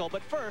victory circle.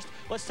 But first,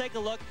 let's take a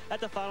look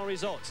at the final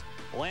results.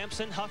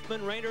 Lamson,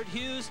 Huffman, Raynard,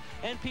 Hughes,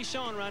 and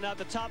Pichon round out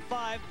the top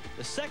 5.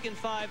 The second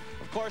 5,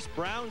 of course,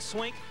 Brown,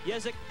 Swink,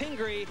 Yezik,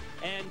 Pingree,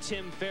 and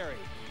Tim Ferry.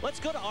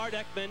 Let's go to Art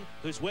Ekman,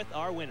 who's with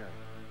our winner.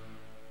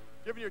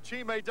 Giving your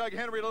teammate Doug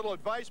Henry a little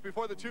advice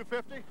before the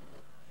 250?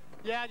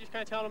 Yeah, just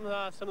kind of telling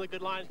them some of the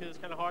good lines because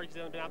it's kind of hard because they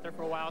haven't been out there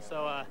for a while.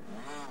 So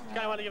just kind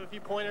of want to give a few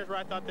pointers where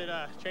I thought they'd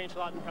changed a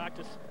lot in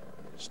practice.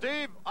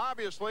 Steve,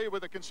 obviously,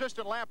 with the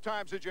consistent lap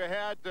times that you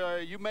had,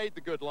 you made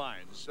the good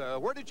lines.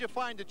 Where did you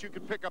find that you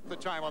could pick up the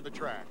time on the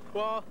track?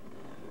 Well,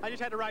 I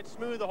just had to ride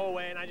smooth the whole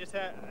way, and I just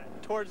had,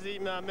 towards the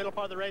middle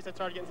part of the race, I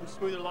started getting some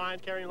smoother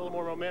lines, carrying a little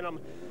more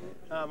momentum.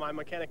 My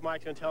mechanic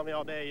Mike's going to tell me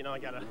all day, you know, I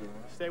got to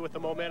stay with the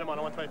momentum on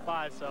a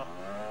 125, so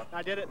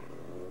I did it.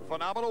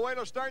 Phenomenal way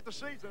to start the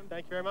season.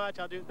 Thank you very much.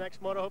 I'll do the next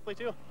moto hopefully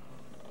too.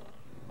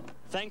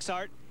 Thanks,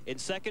 Art. In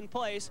second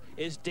place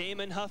is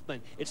Damon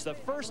Huffman. It's the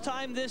first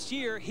time this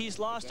year he's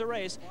lost a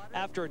race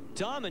after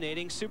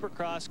dominating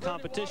Supercross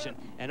competition.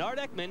 And Art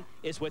Ekman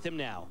is with him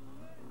now.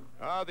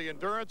 The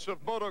endurance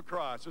of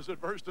motocross is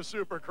adverse to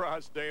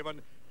Supercross,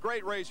 Damon.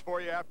 Great race for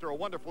you after a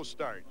wonderful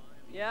start.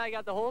 Yeah, I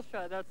got the whole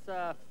shot.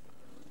 That's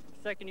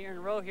second year in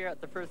a row here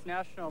at the first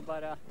national,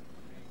 but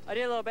I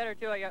did a little better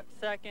too. I got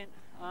second.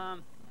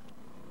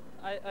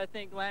 I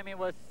think Lammy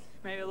was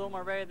maybe a little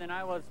more ready than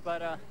I was,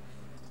 but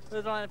it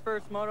was only the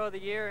first moto of the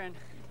year, and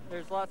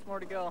there's lots more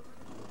to go.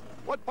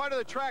 What part of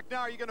the track now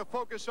are you going to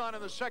focus on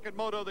in the second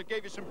moto that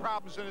gave you some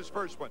problems in his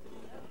first one?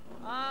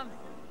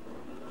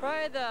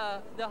 Probably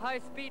the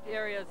high-speed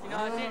areas. You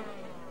know,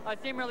 I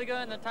seem really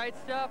good in the tight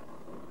stuff,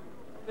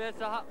 but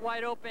it's a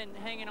wide open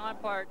hanging on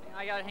part.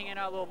 I got to hang it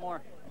out a little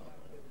more.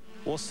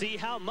 We'll see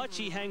how much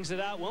he hangs it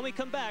out when we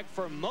come back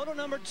for moto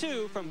number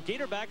 2 from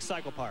Gatorback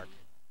Cycle Park.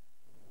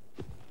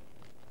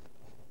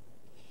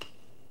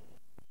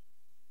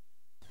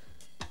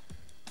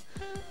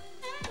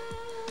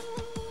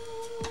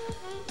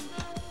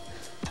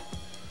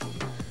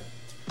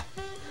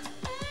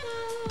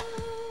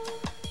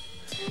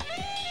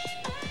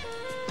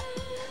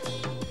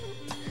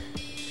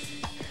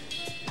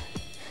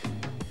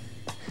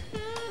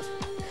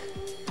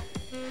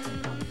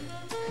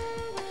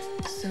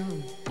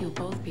 Soon, you'll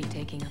both be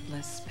taking up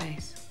less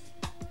space.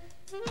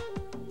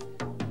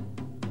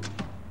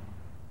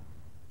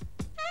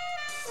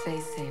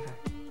 Space Saver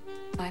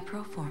by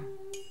Proform.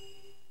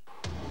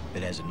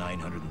 It has a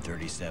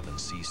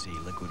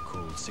 937cc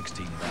liquid-cooled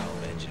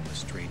 16-valve engine with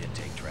straight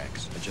intake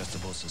tracks,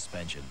 adjustable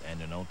suspension, and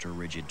an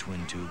ultra-rigid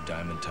twin-tube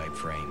diamond-type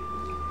frame.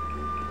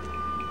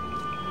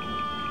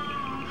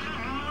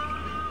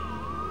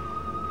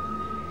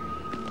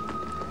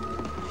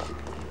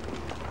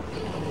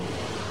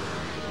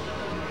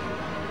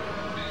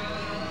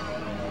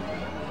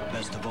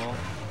 Best of all,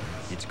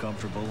 it's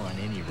comfortable on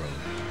any road.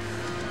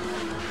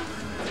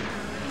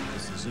 The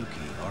Suzuki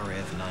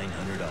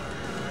RF900R.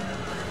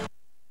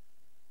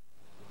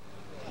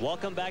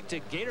 Welcome back to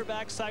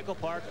Gatorback Cycle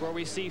Park, where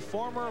we see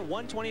former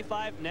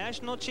 125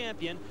 national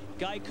champion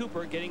Guy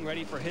Cooper getting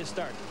ready for his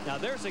start. Now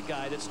there's a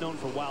guy that's known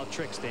for wild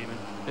tricks, Damon.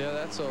 Yeah,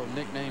 that's a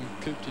nickname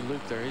Coopty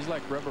Luke there. He's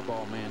like rubber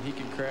ball, man. He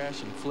can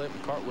crash and flip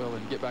and cartwheel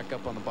and get back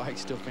up on the bike,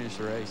 still finish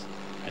the race.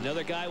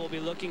 Another guy we'll be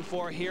looking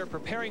for here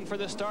preparing for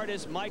the start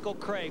is Michael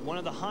Craig, one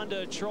of the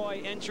Honda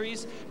Troy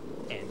entries.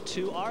 And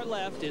to our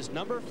left is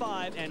number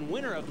 5 and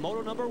winner of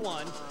moto number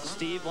 1,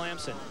 Steve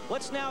Lamson.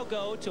 Let's now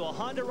go to a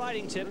Honda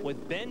riding tip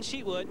with Ben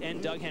Sheetwood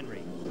and Doug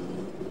Henry.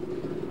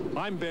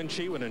 I'm Ben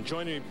Cheatwood, and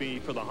joining me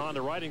for the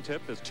Honda riding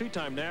tip is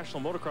two-time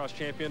national motocross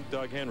champion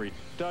Doug Henry.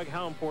 Doug,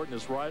 how important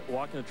is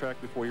walking the track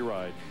before you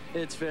ride?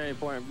 It's very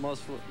important.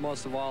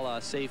 Most of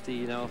all, safety.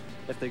 You know,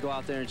 if they go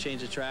out there and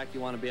change the track, you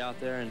want to be out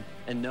there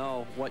and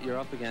know what you're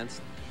up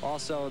against.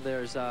 Also,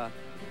 there's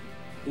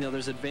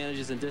there's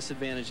advantages and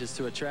disadvantages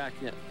to a track.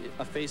 You know,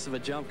 a face of a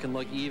jump can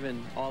look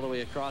even all the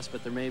way across,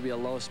 but there may be a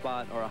low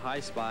spot or a high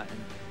spot, and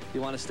you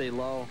want to stay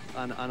low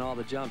on all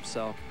the jumps.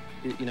 So,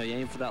 you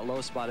aim for that low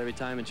spot every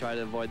time and try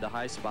to avoid the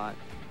high spot.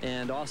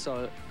 And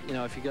also,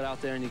 if you get out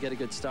there and you get a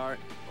good start,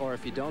 or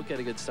if you don't get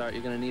a good start,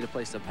 you're going to need a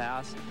place to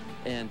pass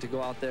and to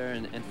go out there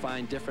and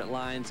find different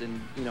lines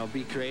and,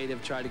 be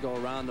creative, try to go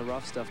around the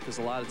rough stuff, because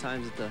a lot of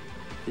times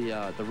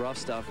at the rough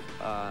stuff,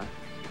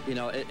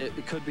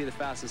 it could be the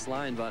fastest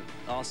line, but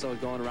also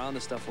going around the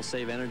stuff will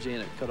save energy,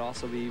 and it could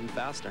also be even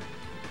faster.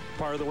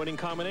 Part of the winning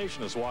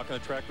combination is walking the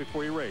track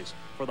before you race.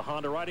 For the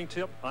Honda riding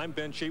tip, I'm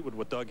Ben Cheatwood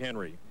with Doug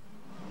Henry.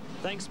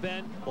 Thanks,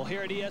 Ben. Well,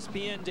 here at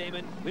ESPN,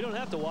 Damon, we don't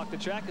have to walk the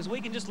track, because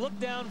we can just look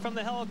down from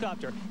the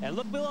helicopter and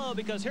look below,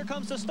 because here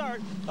comes the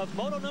start of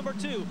Moto number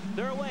 2.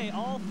 They're away,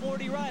 all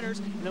 40 riders,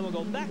 and then we'll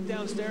go back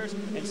downstairs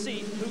and see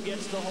who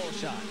gets the whole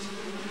shot.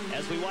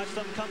 As we watch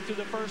them come through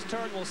the first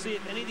turn, we'll see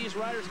if any of these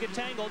riders get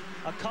tangled.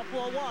 A couple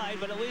are wide,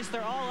 but at least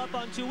they're all up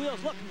on 2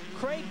 wheels. Look,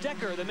 Craig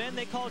Decker, the man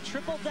they call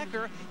Triple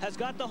Decker, has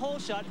got the whole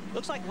shot.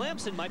 Looks like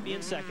Lamson might be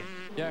in second.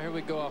 Yeah, here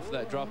we go off of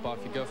that drop-off.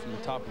 You go from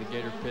the top of the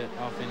Gator pit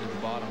off into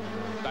the bottom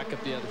and back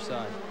up the other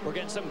side. We're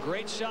getting some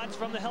great shots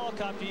from the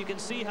helicopter. You can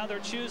see how they're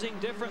choosing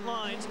different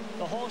lines.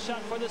 The whole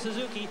shot for the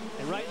Suzuki,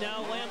 and right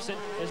now Lamson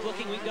is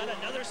looking. We've got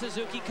another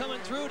Suzuki coming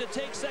through to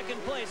take second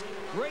place.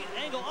 Great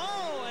angle.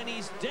 Oh, and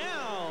he's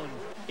down.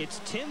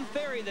 It's Tim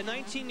Ferry, the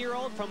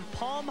 19-year-old from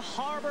Palm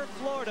Harbor,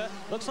 Florida.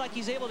 Looks like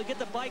he's able to get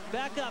the bike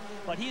back up,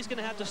 but he's going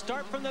to have to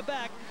start from the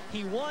back.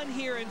 He won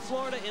here in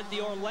Florida in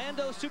the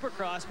Orlando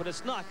Supercross, but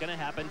it's not going to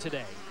happen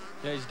today.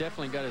 Yeah, he's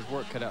definitely got his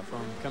work cut out for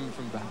him. Coming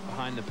from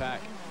behind the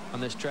pack on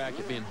this track,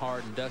 it being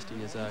hard and dusty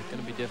is going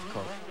to be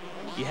difficult.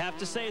 You have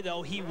to say,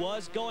 though, he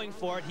was going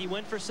for it. He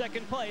went for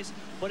second place,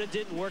 but it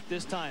didn't work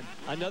this time.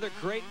 Another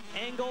great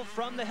angle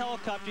from the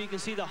helicopter. You can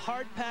see the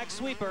hard pack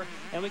sweeper,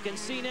 and we can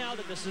see now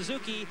that the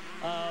Suzuki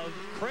of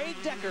Craig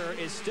Decker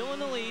is still in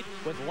the lead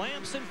with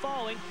Lamson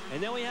falling,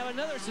 and then we have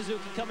another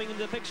Suzuki coming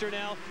into the picture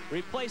now,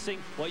 replacing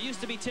what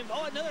used to be Tim.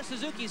 Oh, another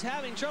Suzuki's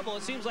having trouble.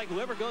 It seems like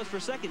whoever goes for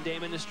second,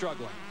 Damon, is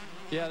struggling.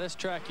 Yeah, this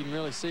track you can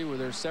really see where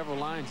there's several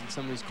lines in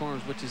some of these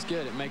corners, which is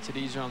good. It makes it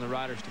easier on the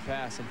riders to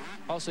pass, and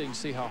also you can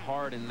see how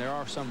hard, and there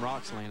are some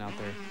rocks laying out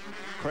there.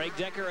 Craig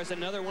Decker is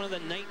another one of the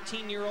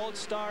 19-year-old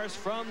stars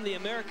from the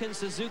American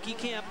Suzuki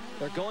camp.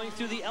 They're going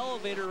through the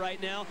elevator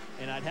right now,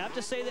 and I'd have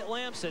to say that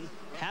Lamson,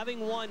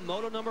 having won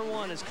Moto number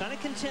 1, is kind of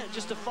content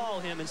just to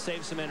follow him and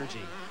save some energy.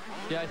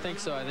 Yeah, I think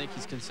so. I think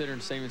he's considering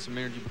saving some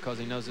energy because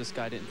he knows this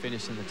guy didn't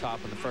finish in the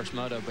top in the first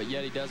moto, but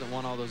yet he doesn't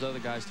want all those other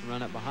guys to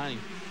run up behind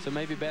him. So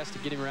maybe best to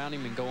get him around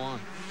him and go on.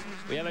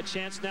 We have a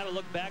chance now to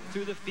look back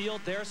through the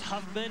field. There's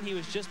Huffman. He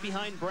was just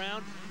behind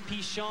Brown.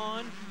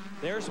 Pichon.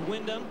 There's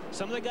Wyndham.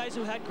 Some of the guys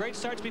who had great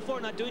starts before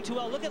not doing too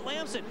well. Look at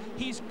Lamson.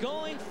 He's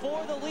going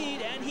for the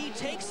lead, and he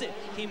takes it.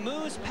 He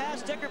moves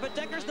past Decker, but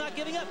Decker's not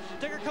giving up.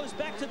 Decker comes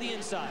back to the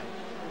inside.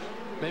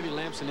 Maybe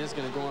Lamson is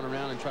going to go on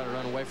around and try to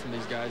run away from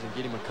these guys and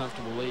get him a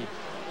comfortable lead.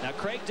 Now,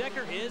 Craig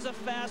Decker is a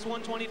fast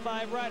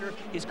 125 rider.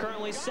 He's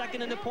currently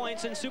second in the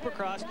points in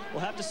Supercross. We'll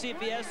have to see if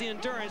he has the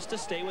endurance to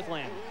stay with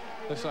Lammy.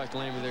 Looks like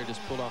Lammy there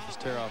just pulled off his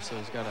tear-off, so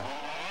he's got a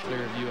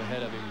clear view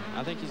ahead of him.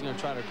 I think he's going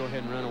to try to go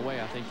ahead and run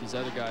away. I think these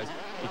other guys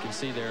you can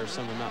see there are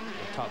some of the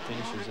top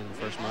finishers in the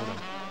first moto.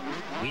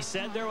 We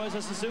said there was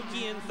a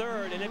Suzuki in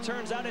third, and it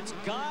turns out it's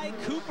Guy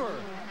Cooper.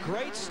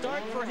 Great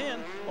start for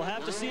him. We'll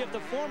have to see if the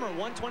former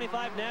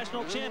 125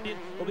 national champion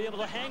will be able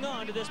to hang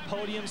on to this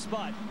podium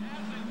spot.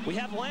 We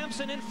have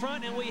Lamson in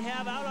front, and we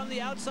have out on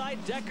the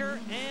outside Decker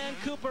and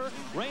Cooper.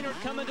 Raynard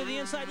coming to the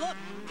inside. Look,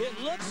 it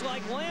looks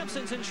like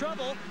Lamson's in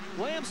trouble.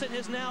 Lamson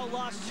has now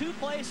lost 2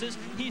 places.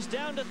 He's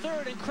down to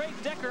third, and Craig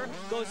Decker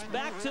goes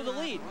back to the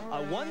lead. I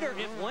wonder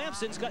if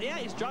Lamson's got, yeah,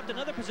 he's dropped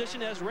another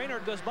position as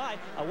Raynard goes by.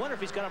 I wonder if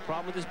he's got a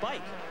problem with his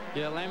bike.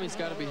 Yeah, Lammy's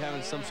got to be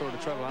having some sort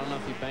of trouble. I don't know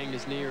if he banged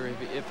his knee or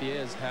if he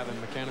is having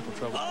mechanical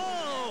trouble.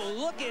 Oh,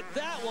 look at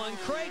that one.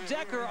 Craig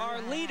Decker,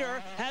 our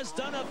leader, has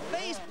done a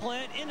face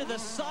plant into the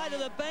side of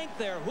the bank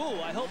there.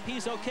 Ooh, I hope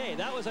he's okay.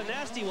 That was a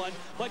nasty one.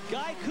 But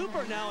Guy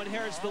Cooper now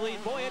inherits the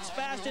lead. Boy, it's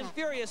fast and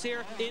furious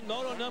here in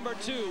Moto number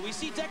 2. We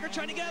see Decker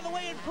trying to get out of the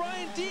way, and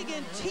Brian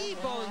Deegan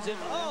T-bones him.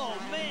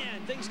 Oh,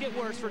 man, things get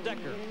worse for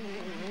Decker.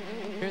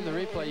 Here in the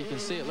replay, you can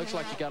see it looks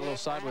like he got a little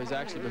sideways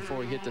actually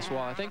before he hit this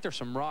wall. I think there's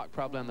some rock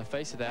probably on the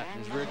face of that,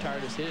 and his rear tire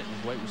just hit it, and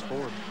his weight was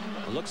forward.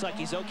 It looks like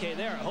he's okay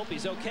there. I hope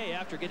he's okay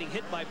after getting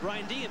hit by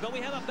Brian Deegan. But we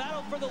have a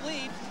battle for the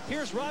lead.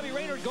 Here's Robbie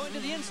Raynard going to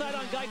the inside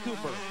on Guy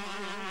Cooper.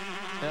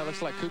 Yeah, it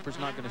looks like Cooper's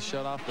not going to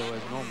shut off, though,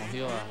 as normal.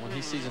 He'll, when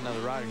he sees another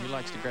rider, he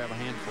likes to grab a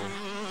handful.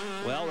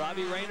 Well,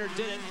 Robbie Rayner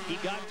didn't. He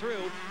got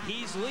through.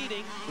 He's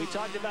leading. We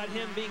talked about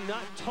him being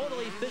not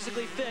totally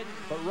physically fit,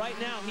 but right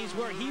now he's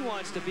where he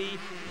wants to be.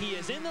 He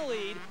is in the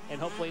lead, and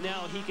hopefully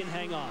now he can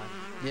hang on.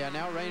 Yeah,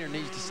 now Rayner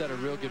needs to set a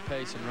real good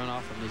pace and run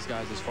off from these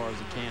guys as far as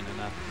he can,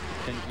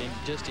 and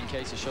just in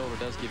case the shoulder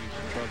does give him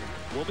some trouble.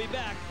 We'll be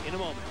back in a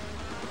moment.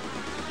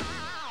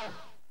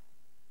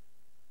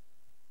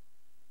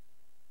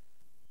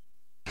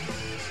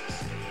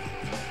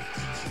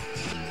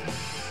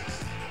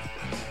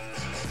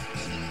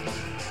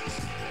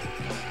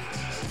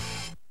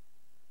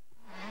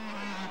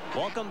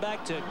 Welcome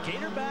back to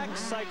Gatorback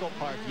Cycle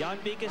Park. Jan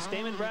Beekes,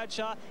 Damon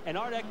Bradshaw, and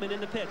Art Ekman in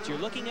the pits. You're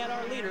looking at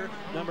our leader,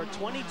 number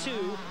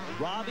 22,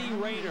 Robbie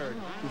Rayner,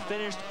 who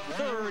finished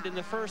third in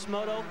the first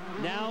moto.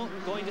 Now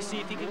going to see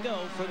if he can go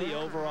for the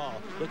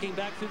overall. Looking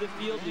back through the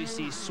field, we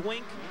see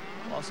Swink.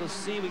 Also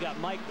see we got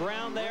Mike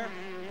Brown there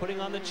putting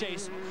on the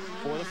chase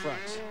for the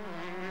front.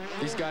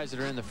 These guys that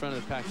are in the front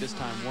of the pack this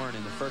time weren't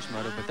in the first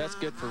moto, but that's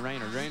good for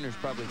Rayner. Rayner's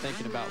probably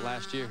thinking about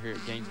last year here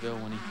at Gainesville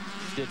when he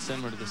did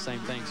similar to the same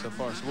thing so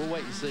far, so we'll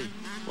wait and see.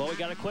 Well, we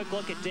got a quick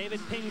look at David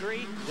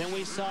Pingree. Then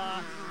we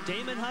saw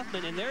Damon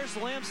Huffman, and there's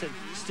Lamson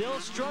still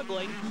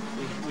struggling.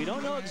 We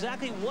don't know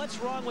exactly what's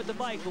wrong with the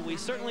bike, but we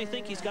certainly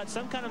think he's got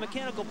some kind of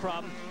mechanical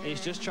problem, and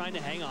he's just trying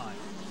to hang on.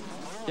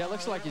 Yeah, it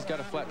looks like he's got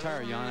a flat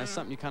tire, Jan. That's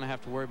something you kind of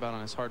have to worry about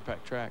on his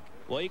hard-packed track.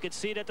 Well, you can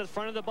see it at the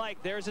front of the bike.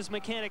 There's his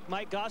mechanic,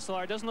 Mike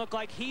Gosselar. Doesn't look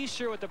like he's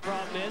sure what the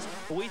problem is,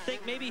 but we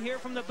think maybe here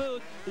from the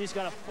booth that he's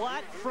got a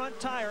flat front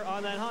tire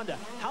on that Honda.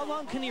 How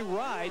long can he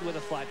ride with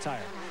a flat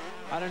tire?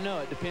 I don't know.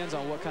 It depends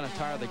on what kind of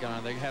tire they got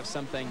on. They have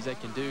some things they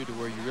can do to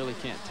where you really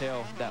can't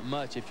tell that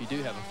much if you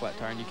do have a flat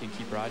tire, and you can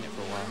keep riding it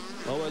for a while.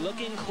 Well, we're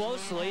looking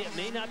closely. It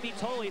may not be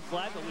totally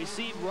flat, but we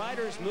see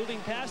riders moving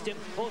past him.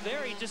 Well,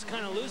 there he just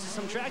kind of loses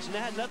some traction.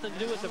 That had nothing to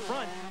do with the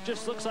front.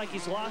 Just looks like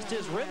he's lost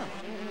his rhythm.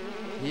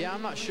 Yeah,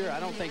 I'm not sure. I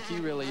don't think he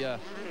really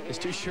is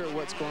too sure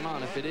what's going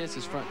on. If it is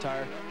his front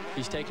tire,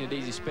 he's taking it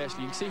easy,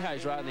 especially. You can see how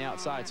he's riding the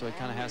outside, so he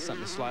kind of has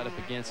something to slide up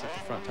against if the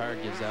front tire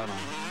gives out on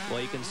him.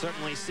 Well, you can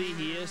certainly see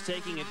he is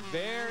taking it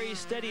very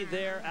steady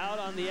there out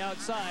on the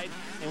outside,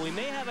 and we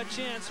may have a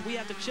chance. We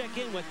have to check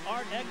in with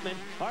Art Ekman.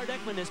 Art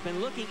Ekman has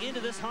been looking into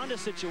this Honda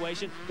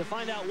situation to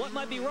find out what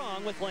might be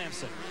wrong with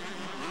Lamson.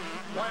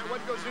 Ryan,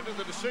 what goes into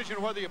the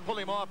decision whether you pull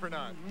him off or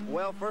not?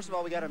 Well, first of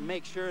all, we got to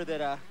make sure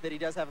that that he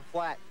does have a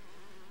flat.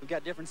 We've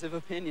got difference of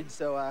opinion,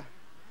 so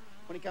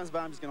when he comes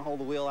by, I'm just going to hold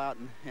the wheel out,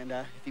 and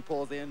if he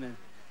pulls in, then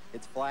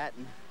it's flat,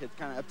 and it's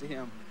kind of up to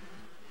him.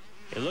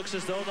 It looks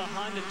as though the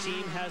Honda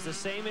team has the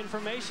same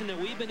information that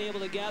we've been able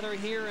to gather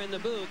here in the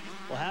booth.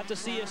 We'll have to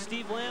see if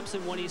Steve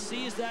Lamson, when he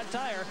sees that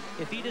tire,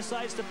 if he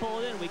decides to pull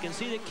it in. We can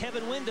see that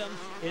Kevin Windham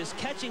is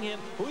catching him.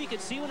 Well, you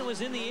could see when it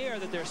was in the air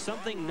that there's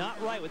something not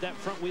right with that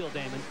front wheel,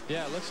 Damon.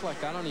 Yeah, it looks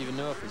like, I don't even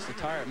know if it's the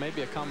tire. It may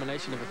be a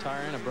combination of a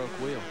tire and a broke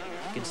wheel.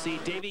 You can see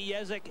Davey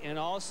Yezik and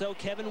also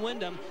Kevin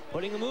Windham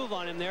putting a move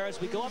on him there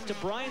as we go up to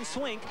Brian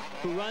Swink,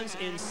 who runs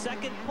in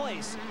second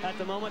place at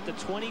the moment, the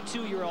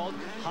 22-year-old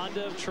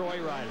Honda of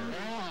Troy rider.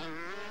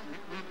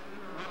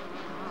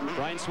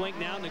 Brian Swink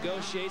now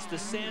negotiates the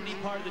sandy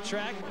part of the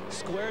track,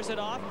 squares it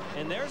off,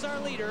 and there's our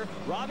leader,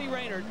 Robbie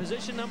Rayner,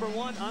 position number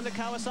 1 on the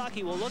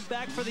Kawasaki. We'll look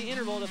back for the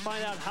interval to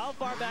find out how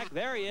far back.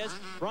 There he is.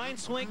 Brian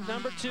Swink,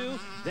 number 2,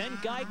 then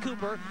Guy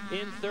Cooper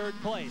in third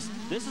place.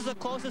 This is the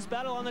closest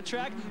battle on the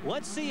track.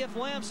 Let's see if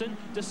Lamson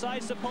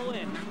decides to pull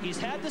in. He's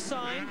had the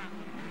sign.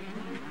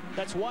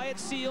 That's Wyatt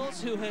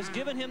Seals who has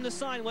given him the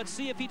sign. Let's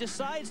see if he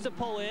decides to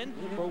pull in.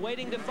 We're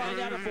waiting to find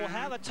out if we'll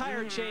have a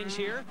tire change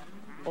here.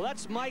 Well,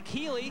 that's Mike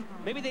Healy.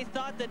 Maybe they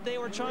thought that they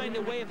were trying to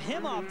wave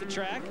him off the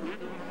track.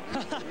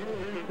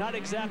 Not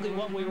exactly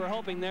what we were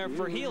hoping there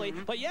for Healy.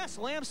 But yes,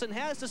 Lamson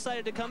has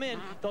decided to come in.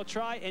 They'll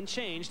try and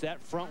change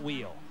that front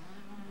wheel.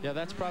 Yeah,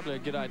 that's probably a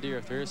good idea.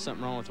 If there is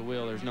something wrong with the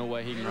wheel, there's no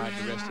way he can ride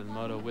the rest of the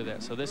moto with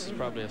that. So this is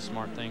probably a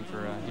smart thing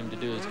for him to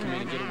do, is come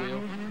in and get a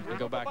wheel and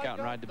go back out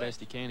and ride the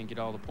best he can and get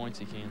all the points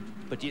he can.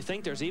 But do you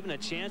think there's even a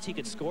chance he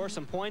could score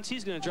some points?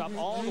 He's going to drop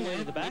all the way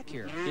to the back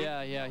here.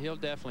 Yeah, he'll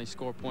definitely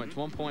score points.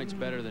 1 point's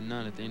better than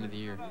none at the end of the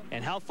year.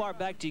 And how far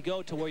back do you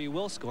go to where you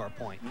will score a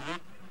point?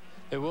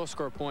 It will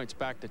score points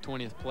back to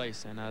 20th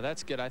place, and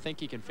that's good. I think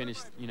he can finish,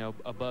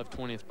 above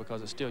 20th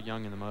because it's still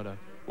young in the moto.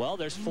 Well,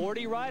 there's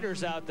 40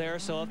 riders out there,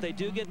 so if they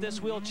do get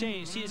this wheel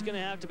changed, he's going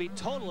to have to be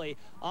totally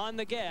on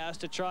the gas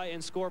to try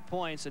and score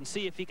points and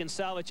see if he can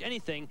salvage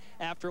anything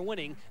after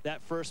winning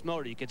that first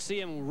motor. You could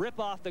see him rip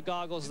off the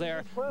goggles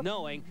there,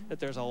 knowing that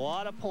there's a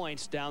lot of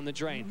points down the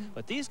drain.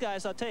 But these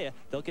guys, I'll tell you,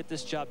 they'll get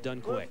this job done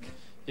quick.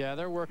 Yeah,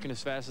 they're working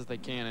as fast as they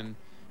can, and,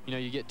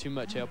 you get too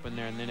much help in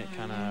there, and then it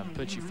kind of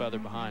puts you further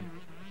behind.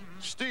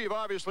 Steve,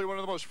 obviously one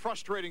of the most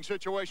frustrating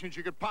situations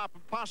you could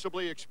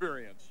possibly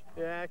experience.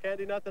 Yeah, I can't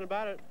do nothing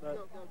about it,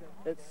 but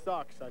it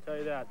sucks, I tell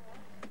you that.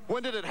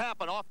 When did it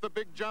happen? Off the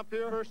big jump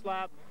here? First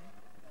lap.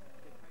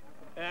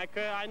 And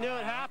I knew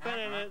it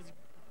happened, and it's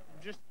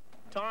just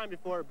time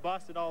before it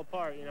busted all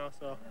apart,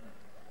 so.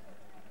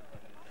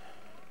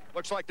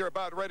 Looks like they're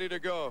about ready to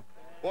go.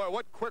 Boy,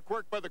 what quick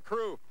work by the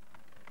crew.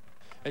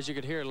 As you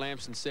could hear,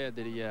 Lamson said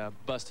that he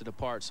busted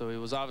apart, so he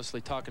was obviously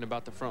talking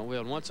about the front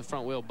wheel. And once the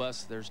front wheel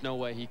busts, there's no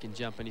way he can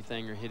jump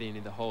anything or hit any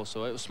of the holes,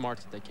 so it was smart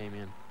that they came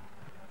in.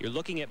 You're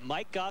looking at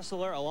Mike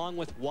Gosseler along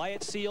with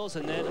Wyatt Seals,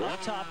 and then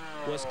up top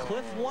was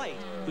Cliff White,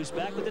 who's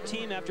back with the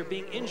team after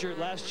being injured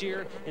last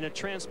year in a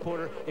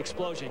transporter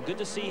explosion. Good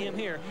to see him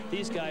here.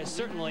 These guys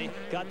certainly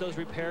got those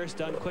repairs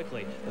done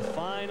quickly. The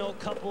final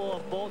couple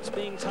of bolts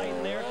being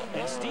tightened there,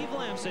 and Steve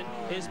Lamson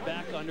is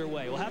back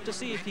underway. We'll have to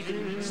see if he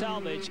can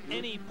salvage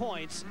any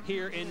points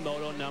here in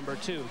Moto number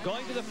 2.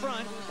 Going to the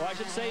front, or I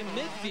should say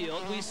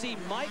midfield, we see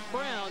Mike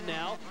Brown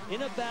now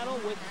in a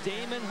battle with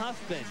Damon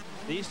Huffman.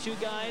 These two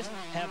guys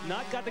have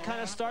not got the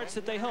kind of starts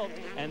that they hoped,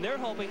 and they're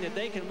hoping that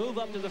they can move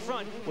up to the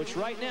front, which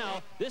right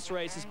now, this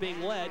race is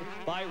being led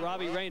by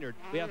Robbie Raynard.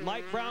 We have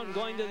Mike Brown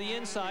going to the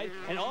inside,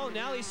 and oh,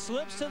 now he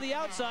slips to the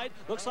outside.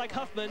 Looks like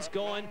Huffman's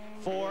going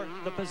for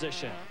the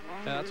position.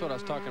 Yeah, that's what I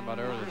was talking about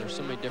earlier. There's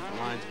so many different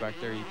lines back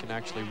there you can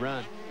actually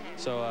run.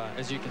 So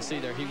as you can see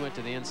there, he went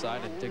to the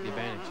inside and took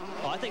advantage.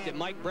 Well, I think that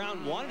Mike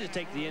Brown wanted to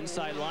take the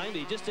inside line,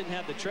 but he just didn't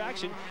have the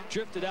traction,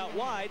 drifted out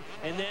wide,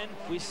 and then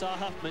we saw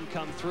Huffman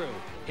come through.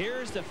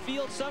 Here's the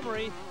field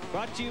summary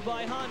brought to you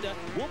by Honda.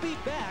 We'll be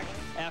back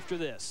after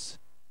this.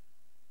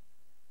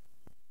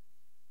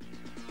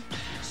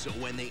 So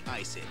when they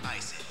ice it,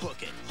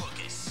 hook it,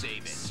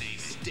 save it,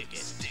 stick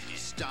it,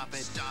 stop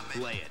it,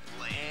 play it,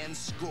 and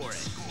score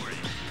it,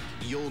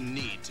 you'll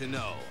need to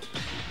know.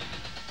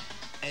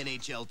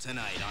 NHL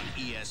Tonight on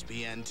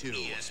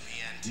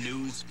ESPN2.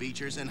 News,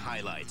 features, and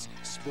highlights.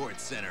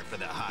 Sports Center for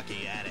the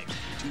hockey addict.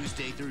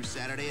 Tuesday through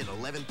Saturday at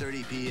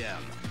 11:30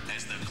 p.m.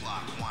 As the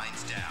clock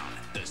winds down,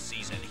 the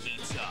season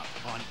heats up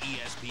on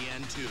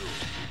ESPN2.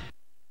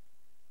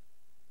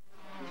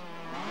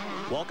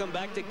 Welcome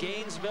back to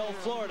Gainesville,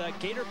 Florida,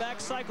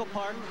 Gatorback Cycle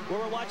Park, where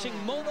we're watching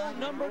Moto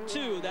number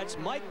 2. That's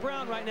Mike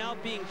Brown right now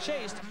being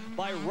chased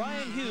by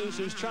Ryan Hughes,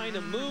 who's trying to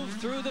move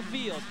through the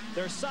field.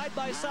 They're side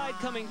by side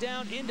coming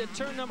down into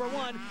turn number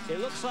 1.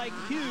 It looks like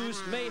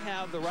Hughes may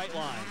have the right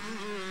line.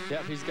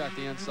 Yep, he's got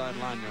the inside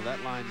line there.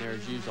 That line there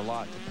is used a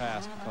lot to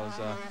pass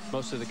because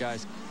most of the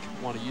guys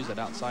want to use it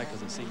outside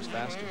because it seems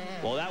faster.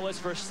 Well, that was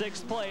for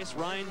 6th place.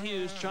 Ryan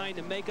Hughes trying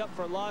to make up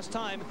for lost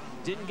time.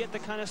 Didn't get the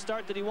kind of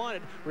start that he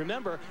wanted.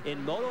 Remember,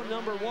 in Moto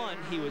number 1,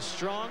 he was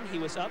strong, he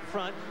was up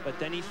front, but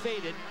then he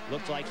faded.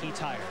 Looked like he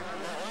tired.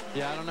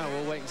 Yeah, I don't know.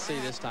 We'll wait and see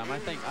this time. I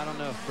don't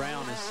know if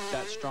Brown is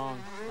that strong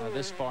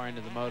this far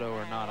into the Moto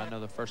or not. I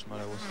know the first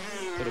Moto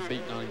could have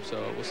beaten on him,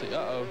 so we'll see.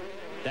 Uh-oh.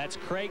 That's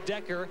Craig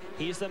Decker.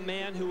 He's the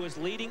man who was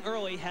leading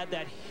early, had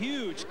that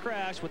huge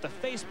crash with the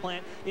face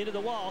plant into the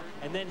wall,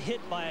 and then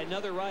hit by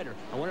another rider.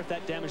 I wonder if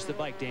that damaged the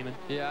bike, Damon.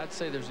 Yeah, I'd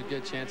say there's a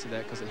good chance of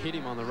that because it hit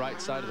him on the right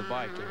side of the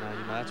bike, and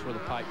you know, that's where the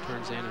pipe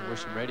turns in and where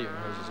some radio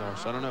hoses are.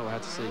 So I don't know. We'll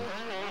have to see.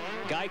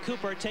 Guy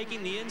Cooper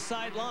taking the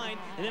inside line,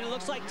 and then it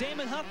looks like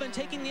Damon Huffman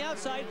taking the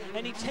outside,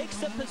 and he takes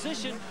the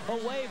position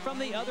away from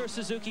the other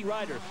Suzuki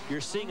rider.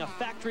 You're seeing a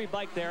factory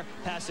bike there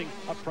passing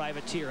a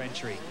privateer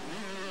entry.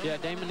 Yeah,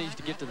 Damon needs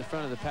to get to the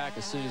front of the pack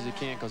as soon as he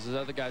can because the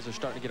other guys are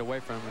starting to get away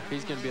from him. If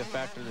he's going to be a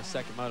factor in the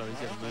second Moto, he's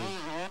going to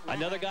move.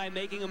 Another guy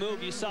making a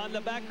move you saw in the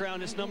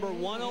background is number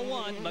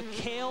 101,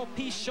 Mikhail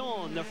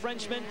Pichon, the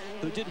Frenchman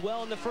who did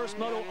well in the first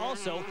Moto,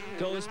 also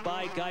goes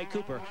by Guy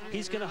Cooper.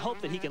 He's going to hope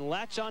that he can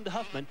latch on to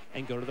Huffman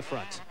and go to the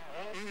front.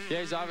 Yeah,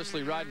 he's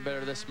obviously riding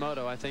better this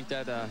Moto. I think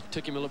that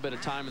took him a little bit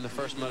of time in the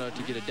first Moto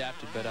to get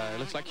adapted, but it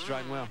looks like he's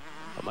riding well.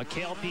 But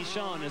Mikhail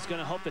Pichon is going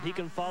to hope that he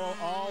can follow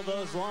all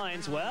those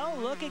lines. Well,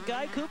 look at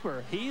Guy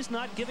Cooper. He's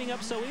not giving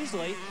up so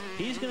easily.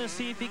 He's going to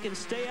see if he can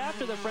stay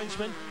after the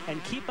Frenchman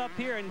and keep up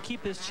here and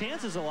keep his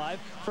chances alive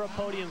for a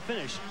podium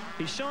finish.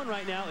 Pichon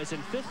right now is in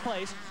 5th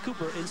place,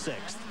 Cooper in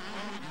 6th.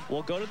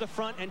 We'll go to the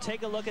front and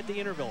take a look at the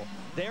interval.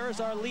 There is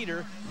our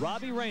leader,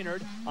 Robbie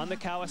Raynard, on the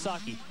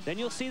Kawasaki. Then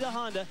you'll see the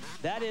Honda.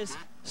 That is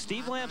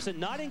Steve Lamson,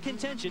 not in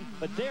contention,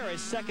 but there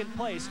is 2nd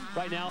place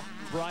right now,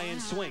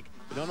 Brian Swink.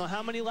 We don't know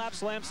how many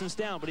laps Lamson's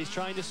down, but he's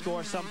trying to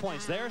score some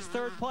points. There's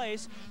 3rd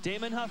place,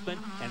 Damon Huffman,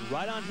 and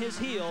right on his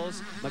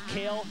heels,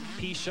 Mikhail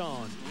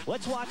Pichon.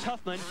 Let's watch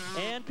Huffman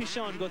and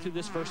Pichon go through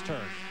this first turn.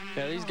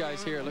 Yeah, these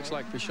guys here, it looks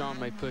like Pichon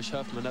may push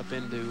Huffman up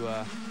into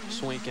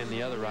Swink and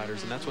the other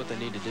riders, and that's what they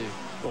need to do.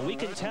 Well, we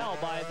can tell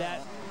by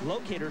that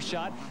locator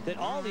shot that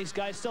all these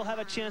guys still have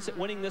a chance at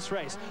winning this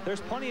race. There's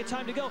plenty of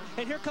time to go,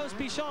 and here comes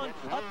Pichon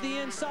up the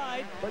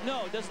inside, but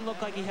no, it doesn't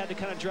look like he had the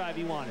kind of drive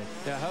he wanted.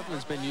 Yeah,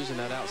 Huffman's been using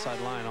that outside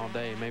line all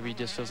day. Maybe he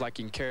just feels like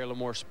he can carry a little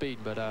more speed,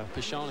 but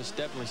Pichon is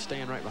definitely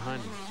staying right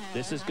behind him.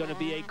 This is going to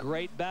be a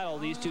great battle.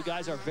 These two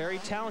guys are very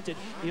talented.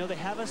 You know, they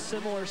have a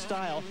similar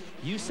style.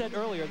 You said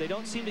earlier they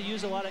don't seem to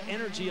use a lot of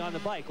energy on the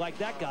bike, like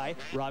that guy,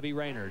 Robbie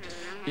Raynard.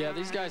 Yeah,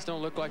 these guys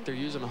don't look like they're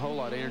using a whole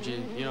lot of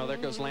energy. You know, there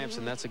goes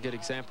Lamson. That's a good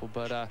example,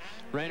 but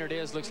Raynard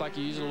looks like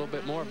he's using a little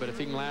bit more, but if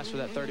he can last for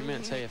that 30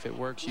 minutes, hey, if it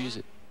works, use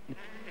it.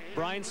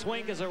 Brian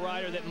Swink is a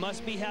rider that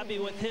must be happy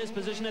with his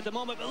position at the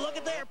moment, but look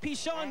at there,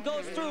 Pichon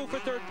goes through for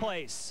 3rd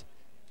place.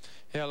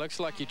 Yeah, looks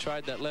like he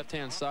tried that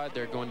left-hand side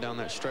there going down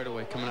that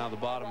straightaway coming out of the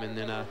bottom, and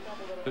then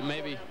but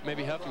maybe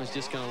Huffman's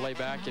just going to lay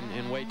back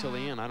and wait till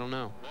the end. I don't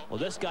know. Well,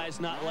 this guy's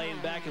not laying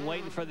back and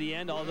waiting for the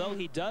end, although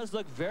he does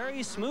look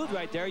very smooth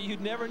right there.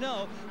 You'd never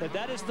know that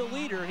that is the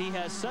leader. He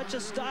has such a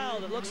style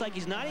that looks like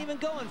he's not even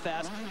going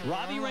fast.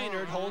 Robbie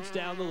Raynard holds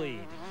down the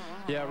lead.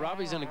 Yeah,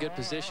 Robbie's in a good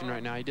position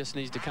right now. He just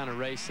needs to kind of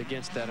race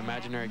against that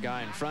imaginary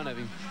guy in front of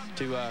him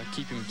to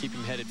keep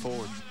him headed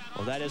forward.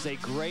 Well, that is a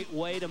great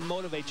way to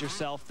motivate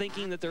yourself,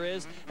 thinking that there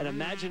is an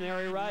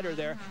imaginary rider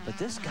there. But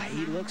this guy,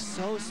 he looks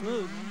so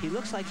smooth. He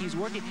looks like he's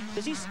working.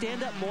 Does he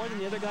stand up more than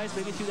the other guys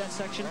maybe through that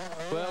section?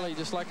 Well, he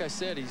just like I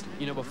said, he's,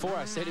 you know, before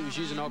I said he was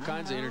using all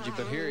kinds of energy,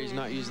 but here he's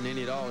not using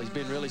any at all. He's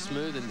been really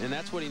smooth, and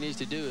that's what he needs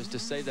to do, is to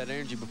save that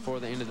energy before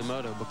the end of the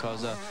moto,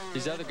 because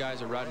these other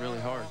guys are riding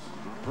really hard.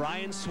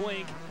 Brian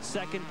Swink,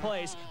 second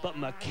place, but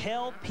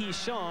Mikael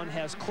Pichon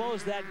has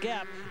closed that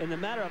gap in the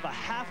matter of a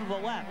half of a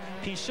lap.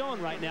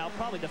 Pichon right now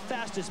probably the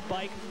fastest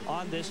bike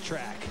on this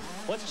track.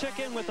 Let's check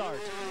in with Art.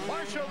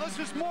 Marshall, this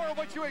is more of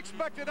what you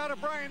expected out of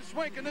Brian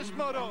Swink in this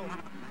moto.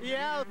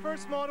 Yeah, the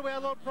first moto we had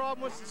a little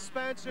problem with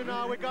suspension.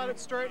 We got it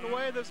straightened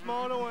away this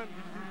moto, and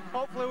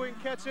hopefully we can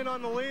catch in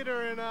on the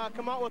leader and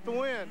come out with the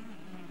win.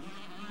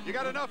 You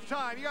got enough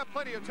time. You got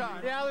plenty of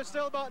time. Yeah, there's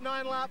still about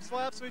 9 laps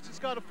left, so we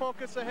just got to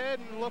focus ahead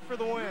and look for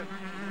the win.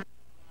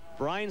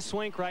 Brian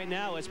Swink right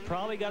now is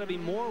probably got to be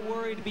more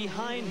worried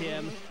behind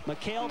him.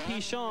 Mikael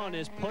Pichon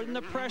is putting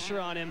the pressure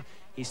on him.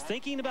 He's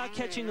thinking about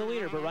catching the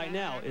leader, but right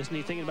now, isn't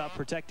he thinking about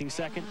protecting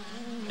second?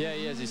 Yeah,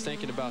 he is. He's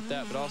thinking about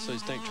that, but also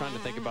he's trying to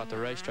think about the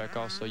racetrack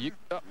also. You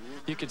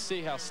can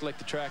see how slick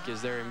the track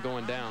is there, him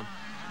going down.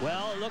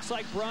 Well, it looks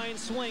like Brian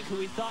Swink, who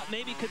we thought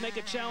maybe could make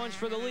a challenge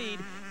for the lead,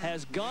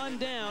 has gone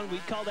down. We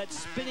call that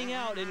spinning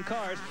out in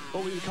cars.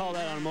 What would we call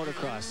that on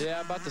motocross?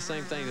 Yeah, about the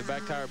same thing. The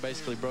back tire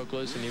basically broke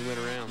loose and he went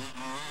around.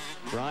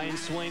 Brian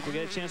Swink, we'll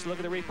get a chance to look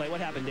at the replay.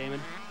 What happened, Damon?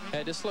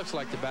 It just looks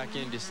like the back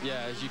end just,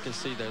 yeah, as you can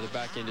see there, the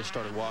back end just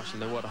started washing.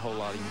 There wasn't a whole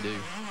lot he can do.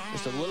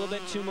 Just a little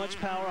bit too much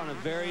power on a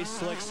very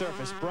slick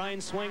surface. Brian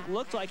Swink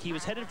looked like he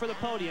was headed for the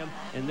podium,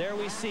 and there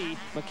we see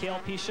Mikael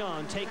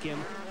Pichon take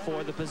him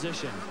for the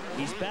position.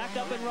 He's back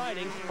up and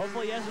riding.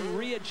 Hopefully he hasn't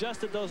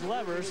readjusted those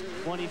levers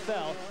when he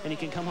fell, and he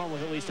can come home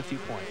with at least a few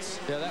points.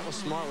 Yeah, that was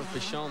smart with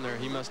Pichon there.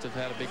 He must have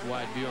had a big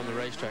wide view on the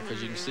racetrack,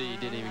 because you can see he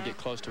didn't even get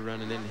close to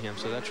running into him,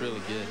 so that's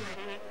really good.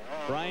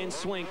 Brian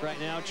Swink right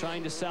now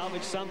trying to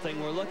salvage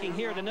something. We're looking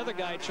here at another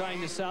guy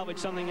trying to salvage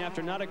something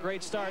after not a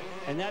great start,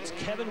 and that's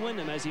Kevin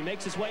Windham as he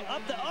makes his way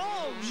up the...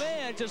 Oh,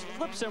 man, just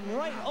flips him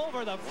right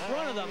over the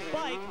front of the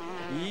bike.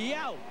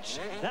 Youch!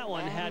 That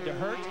one had to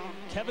hurt.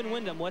 Kevin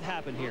Windham, what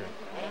happened here?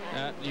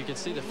 You can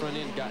see the front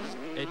end got...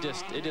 It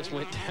just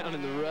went down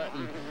in the rut,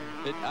 and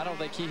I don't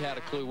think he had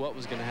a clue what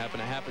was going to happen.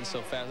 It happened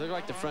so fast. It looked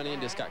like the front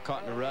end just got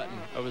caught in the rut, and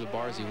over the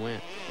bars he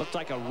went. Looked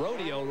like a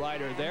rodeo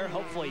rider there.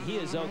 Hopefully he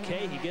is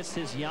okay. He gets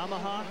his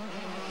Yamaha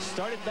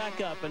started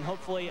back up, and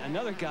hopefully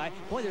another guy.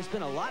 Boy, there's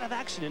been a lot of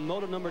action in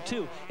moto number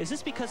 2. Is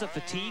this because of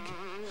fatigue?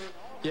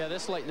 Yeah,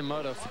 this late in the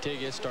moto,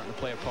 fatigue is starting to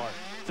play a part.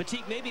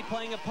 Fatigue may be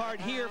playing a part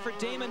here for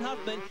Damon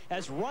Huffman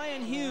as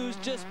Ryan Hughes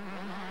just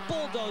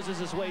bulldozes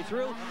his way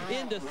through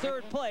into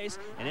third place.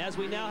 And as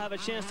we now have a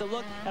chance to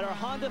look at our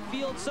Honda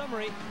field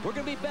summary, we're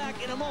going to be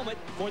back in a moment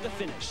for the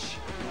finish.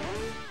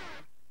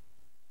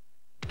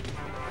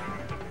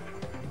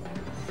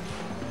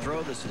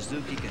 Throw the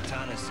Suzuki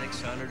Katana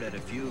 600 at a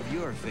few of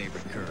your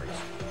favorite curves.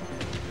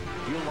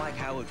 You'll like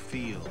how it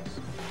feels,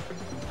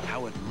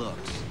 how it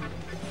looks,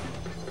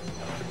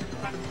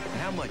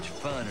 and how much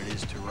fun it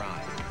is to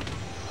ride.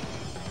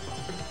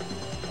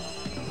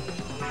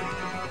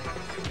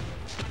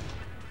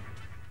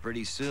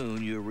 Pretty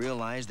soon, you'll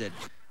realize that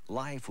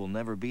life will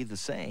never be the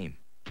same.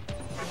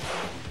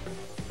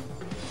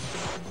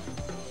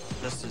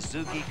 The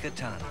Suzuki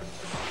Katana.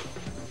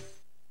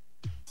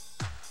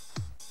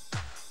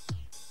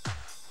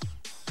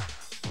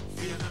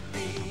 Feel the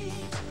beat,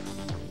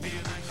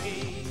 feel the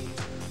heat,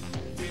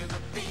 feel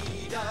the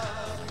beat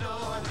of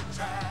Nordic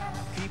Track.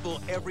 People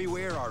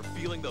everywhere are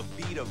feeling the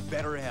beat of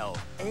better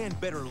health and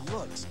better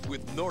looks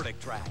with Nordic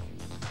Track.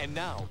 And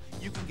now,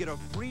 you can get a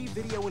free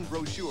video and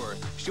brochure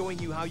showing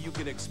you how you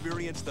can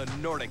experience the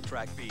Nordic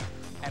Track beat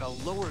at a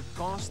lower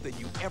cost than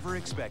you ever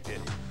expected.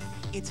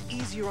 It's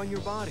easier on your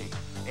body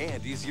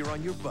and easier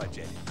on your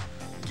budget.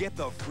 Get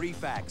the free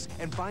facts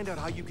and find out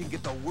how you can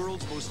get the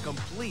world's most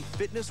complete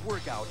fitness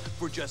workout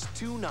for just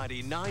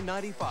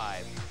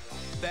 $299.95.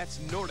 That's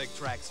Nordic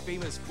Track's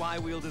famous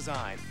flywheel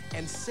design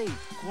and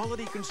safe,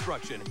 quality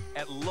construction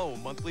at low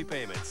monthly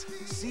payments.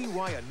 See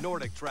why a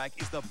Nordic Track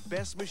is the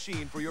best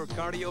machine for your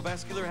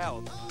cardiovascular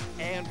health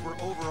and for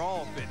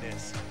overall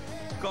fitness.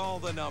 Call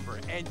the number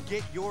and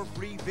get your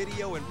free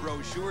video and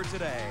brochure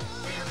today.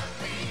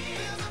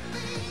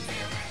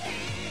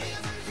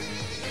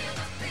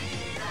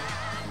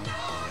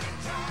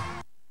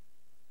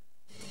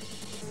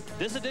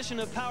 This edition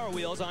of Power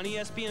Wheels on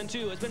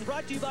ESPN2 has been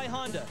brought to you by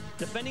Honda,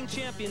 defending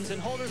champions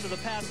and holders of the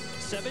past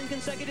 7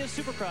 consecutive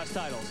Supercross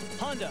titles.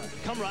 Honda,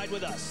 come ride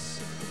with us.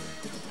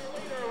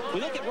 We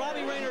look at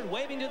Robbie Raynard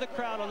waving to the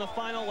crowd on the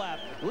final lap,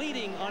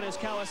 leading on his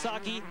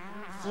Kawasaki.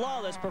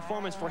 Flawless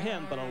performance for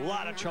him, but a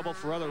lot of trouble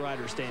for other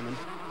riders, Damon.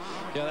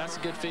 Yeah, that's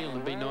a good feeling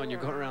to be knowing you're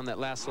going around that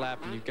last lap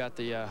and you've got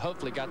the,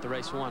 hopefully got the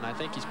race won. I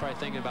think he's probably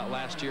thinking about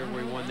last year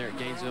where he won there at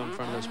Gainesville in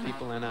front of those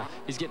people, and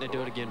he's getting to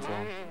do it again for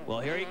him. Well,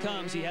 here he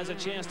comes. He has a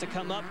chance to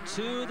come up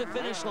to the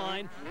finish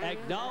line,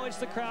 acknowledge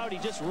the crowd. He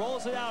just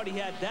rolls it out. He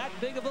had that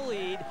big of a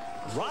lead.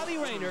 Robbie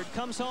Raynard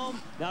comes home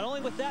not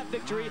only with that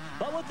victory,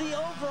 but with the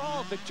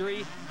overall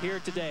victory here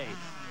today.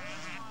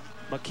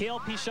 Mikhail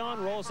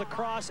Pichon rolls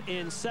across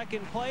in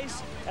second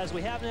place. As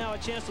we have now a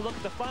chance to look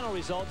at the final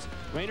results,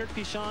 Raynard,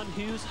 Pichon,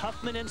 Hughes,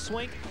 Huffman, and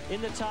Swink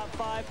in the top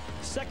 5.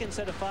 Second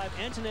set of 5,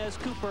 Antonez,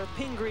 Cooper,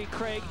 Pingree,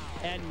 Craig,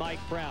 and Mike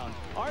Brown.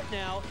 Art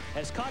now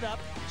has caught up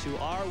to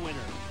our winner.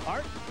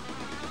 Art?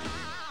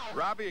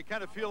 Robbie, you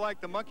kind of feel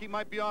like the monkey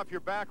might be off your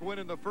back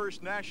winning the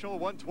first National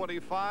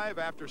 125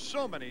 after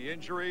so many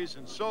injuries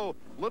and so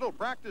little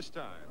practice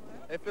time.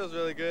 It feels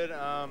really good.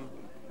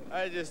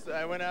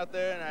 I went out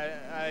there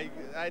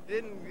and I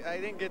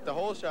didn't get the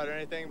whole shot or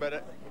anything,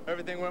 but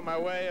everything went my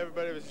way.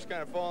 Everybody was just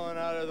kind of falling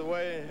out of the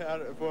way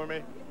for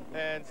me,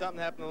 and something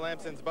happened to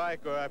Lamson's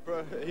bike, or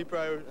he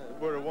probably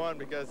would have won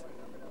because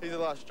he's a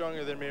lot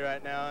stronger than me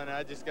right now, and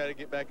I just got to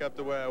get back up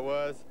to where I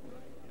was.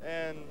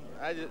 And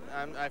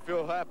I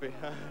feel happy,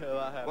 a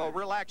lot happy. Well,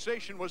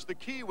 relaxation was the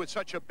key with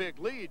such a big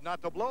lead,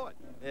 not to blow it.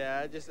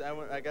 Yeah,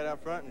 I got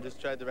out front and just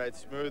tried to ride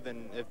smooth,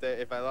 and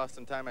if I lost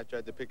some time, I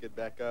tried to pick it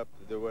back up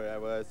to where I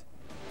was.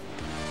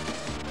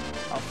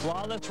 A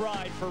flawless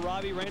ride for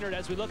Robbie Raynard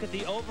as we look at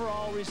the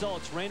overall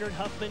results. Raynard,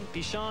 Huffman,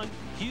 Pichon,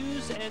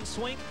 Hughes, and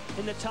Swink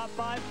in the top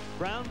 5.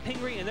 Brown,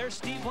 Pingree, and there's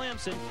Steve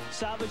Lamson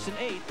salvaged an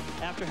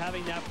 8th after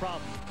having that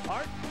problem.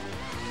 Art?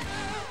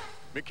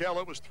 Mikhail,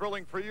 it was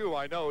thrilling for you,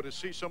 I know, to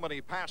see so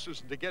many passes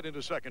and to get into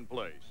second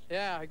place.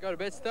 Yeah, I got a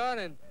bad start,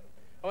 and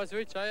I was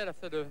very tired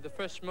after the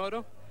first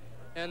moto.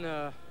 And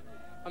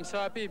I'm so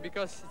happy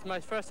because it's my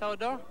first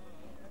outdoor.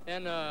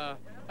 And I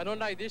don't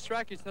like this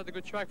track. It's not a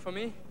good track for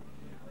me.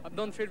 I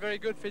don't feel very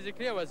good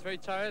physically. I was very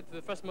tired.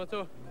 The first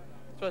moto,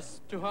 it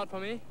was too hard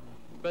for me.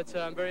 But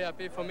I'm very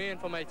happy for me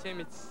and for my team.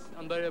 It's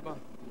unbelievable.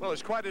 Well,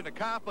 it's quite an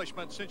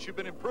accomplishment since you've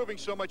been improving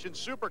so much in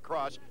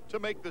Supercross to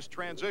make this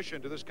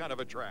transition to this kind of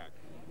a track.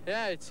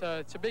 Yeah, it's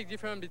a big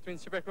difference between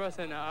Supercross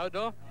and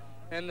outdoor.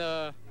 And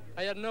I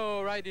had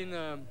no ride in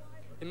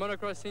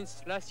Motocross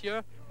since last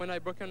year when I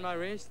broken my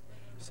wrist.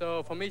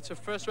 So for me, it's the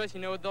first race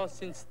in outdoor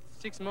since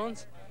 6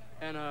 months.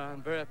 And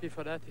I'm very happy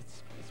for that.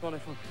 It's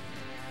wonderful.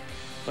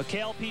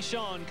 Mikhail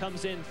Pichon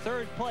comes in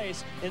 3rd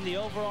place in the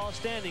overall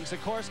standings.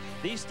 Of course,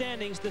 these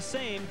standings the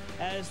same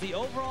as the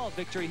overall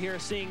victory here,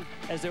 seeing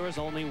as there was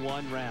only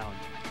 1 round.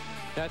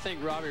 Yeah, I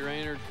think Robbie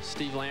Raynard,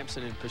 Steve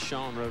Lamson, and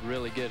Pichon rode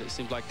really good. It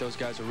seems like those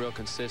guys are real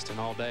consistent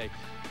all day.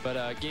 But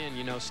again,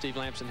 you know, Steve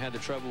Lamson had the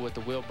trouble with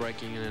the wheel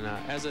braking, and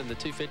as in the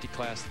 250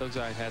 class, those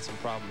guys had some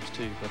problems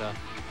too. But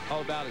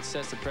all about it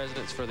sets the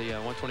precedence for the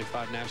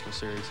 125 National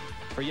Series.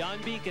 For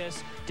Jan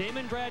Beekes,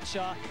 Damon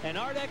Bradshaw, and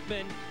Art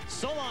Ekman,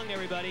 so long,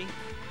 everybody.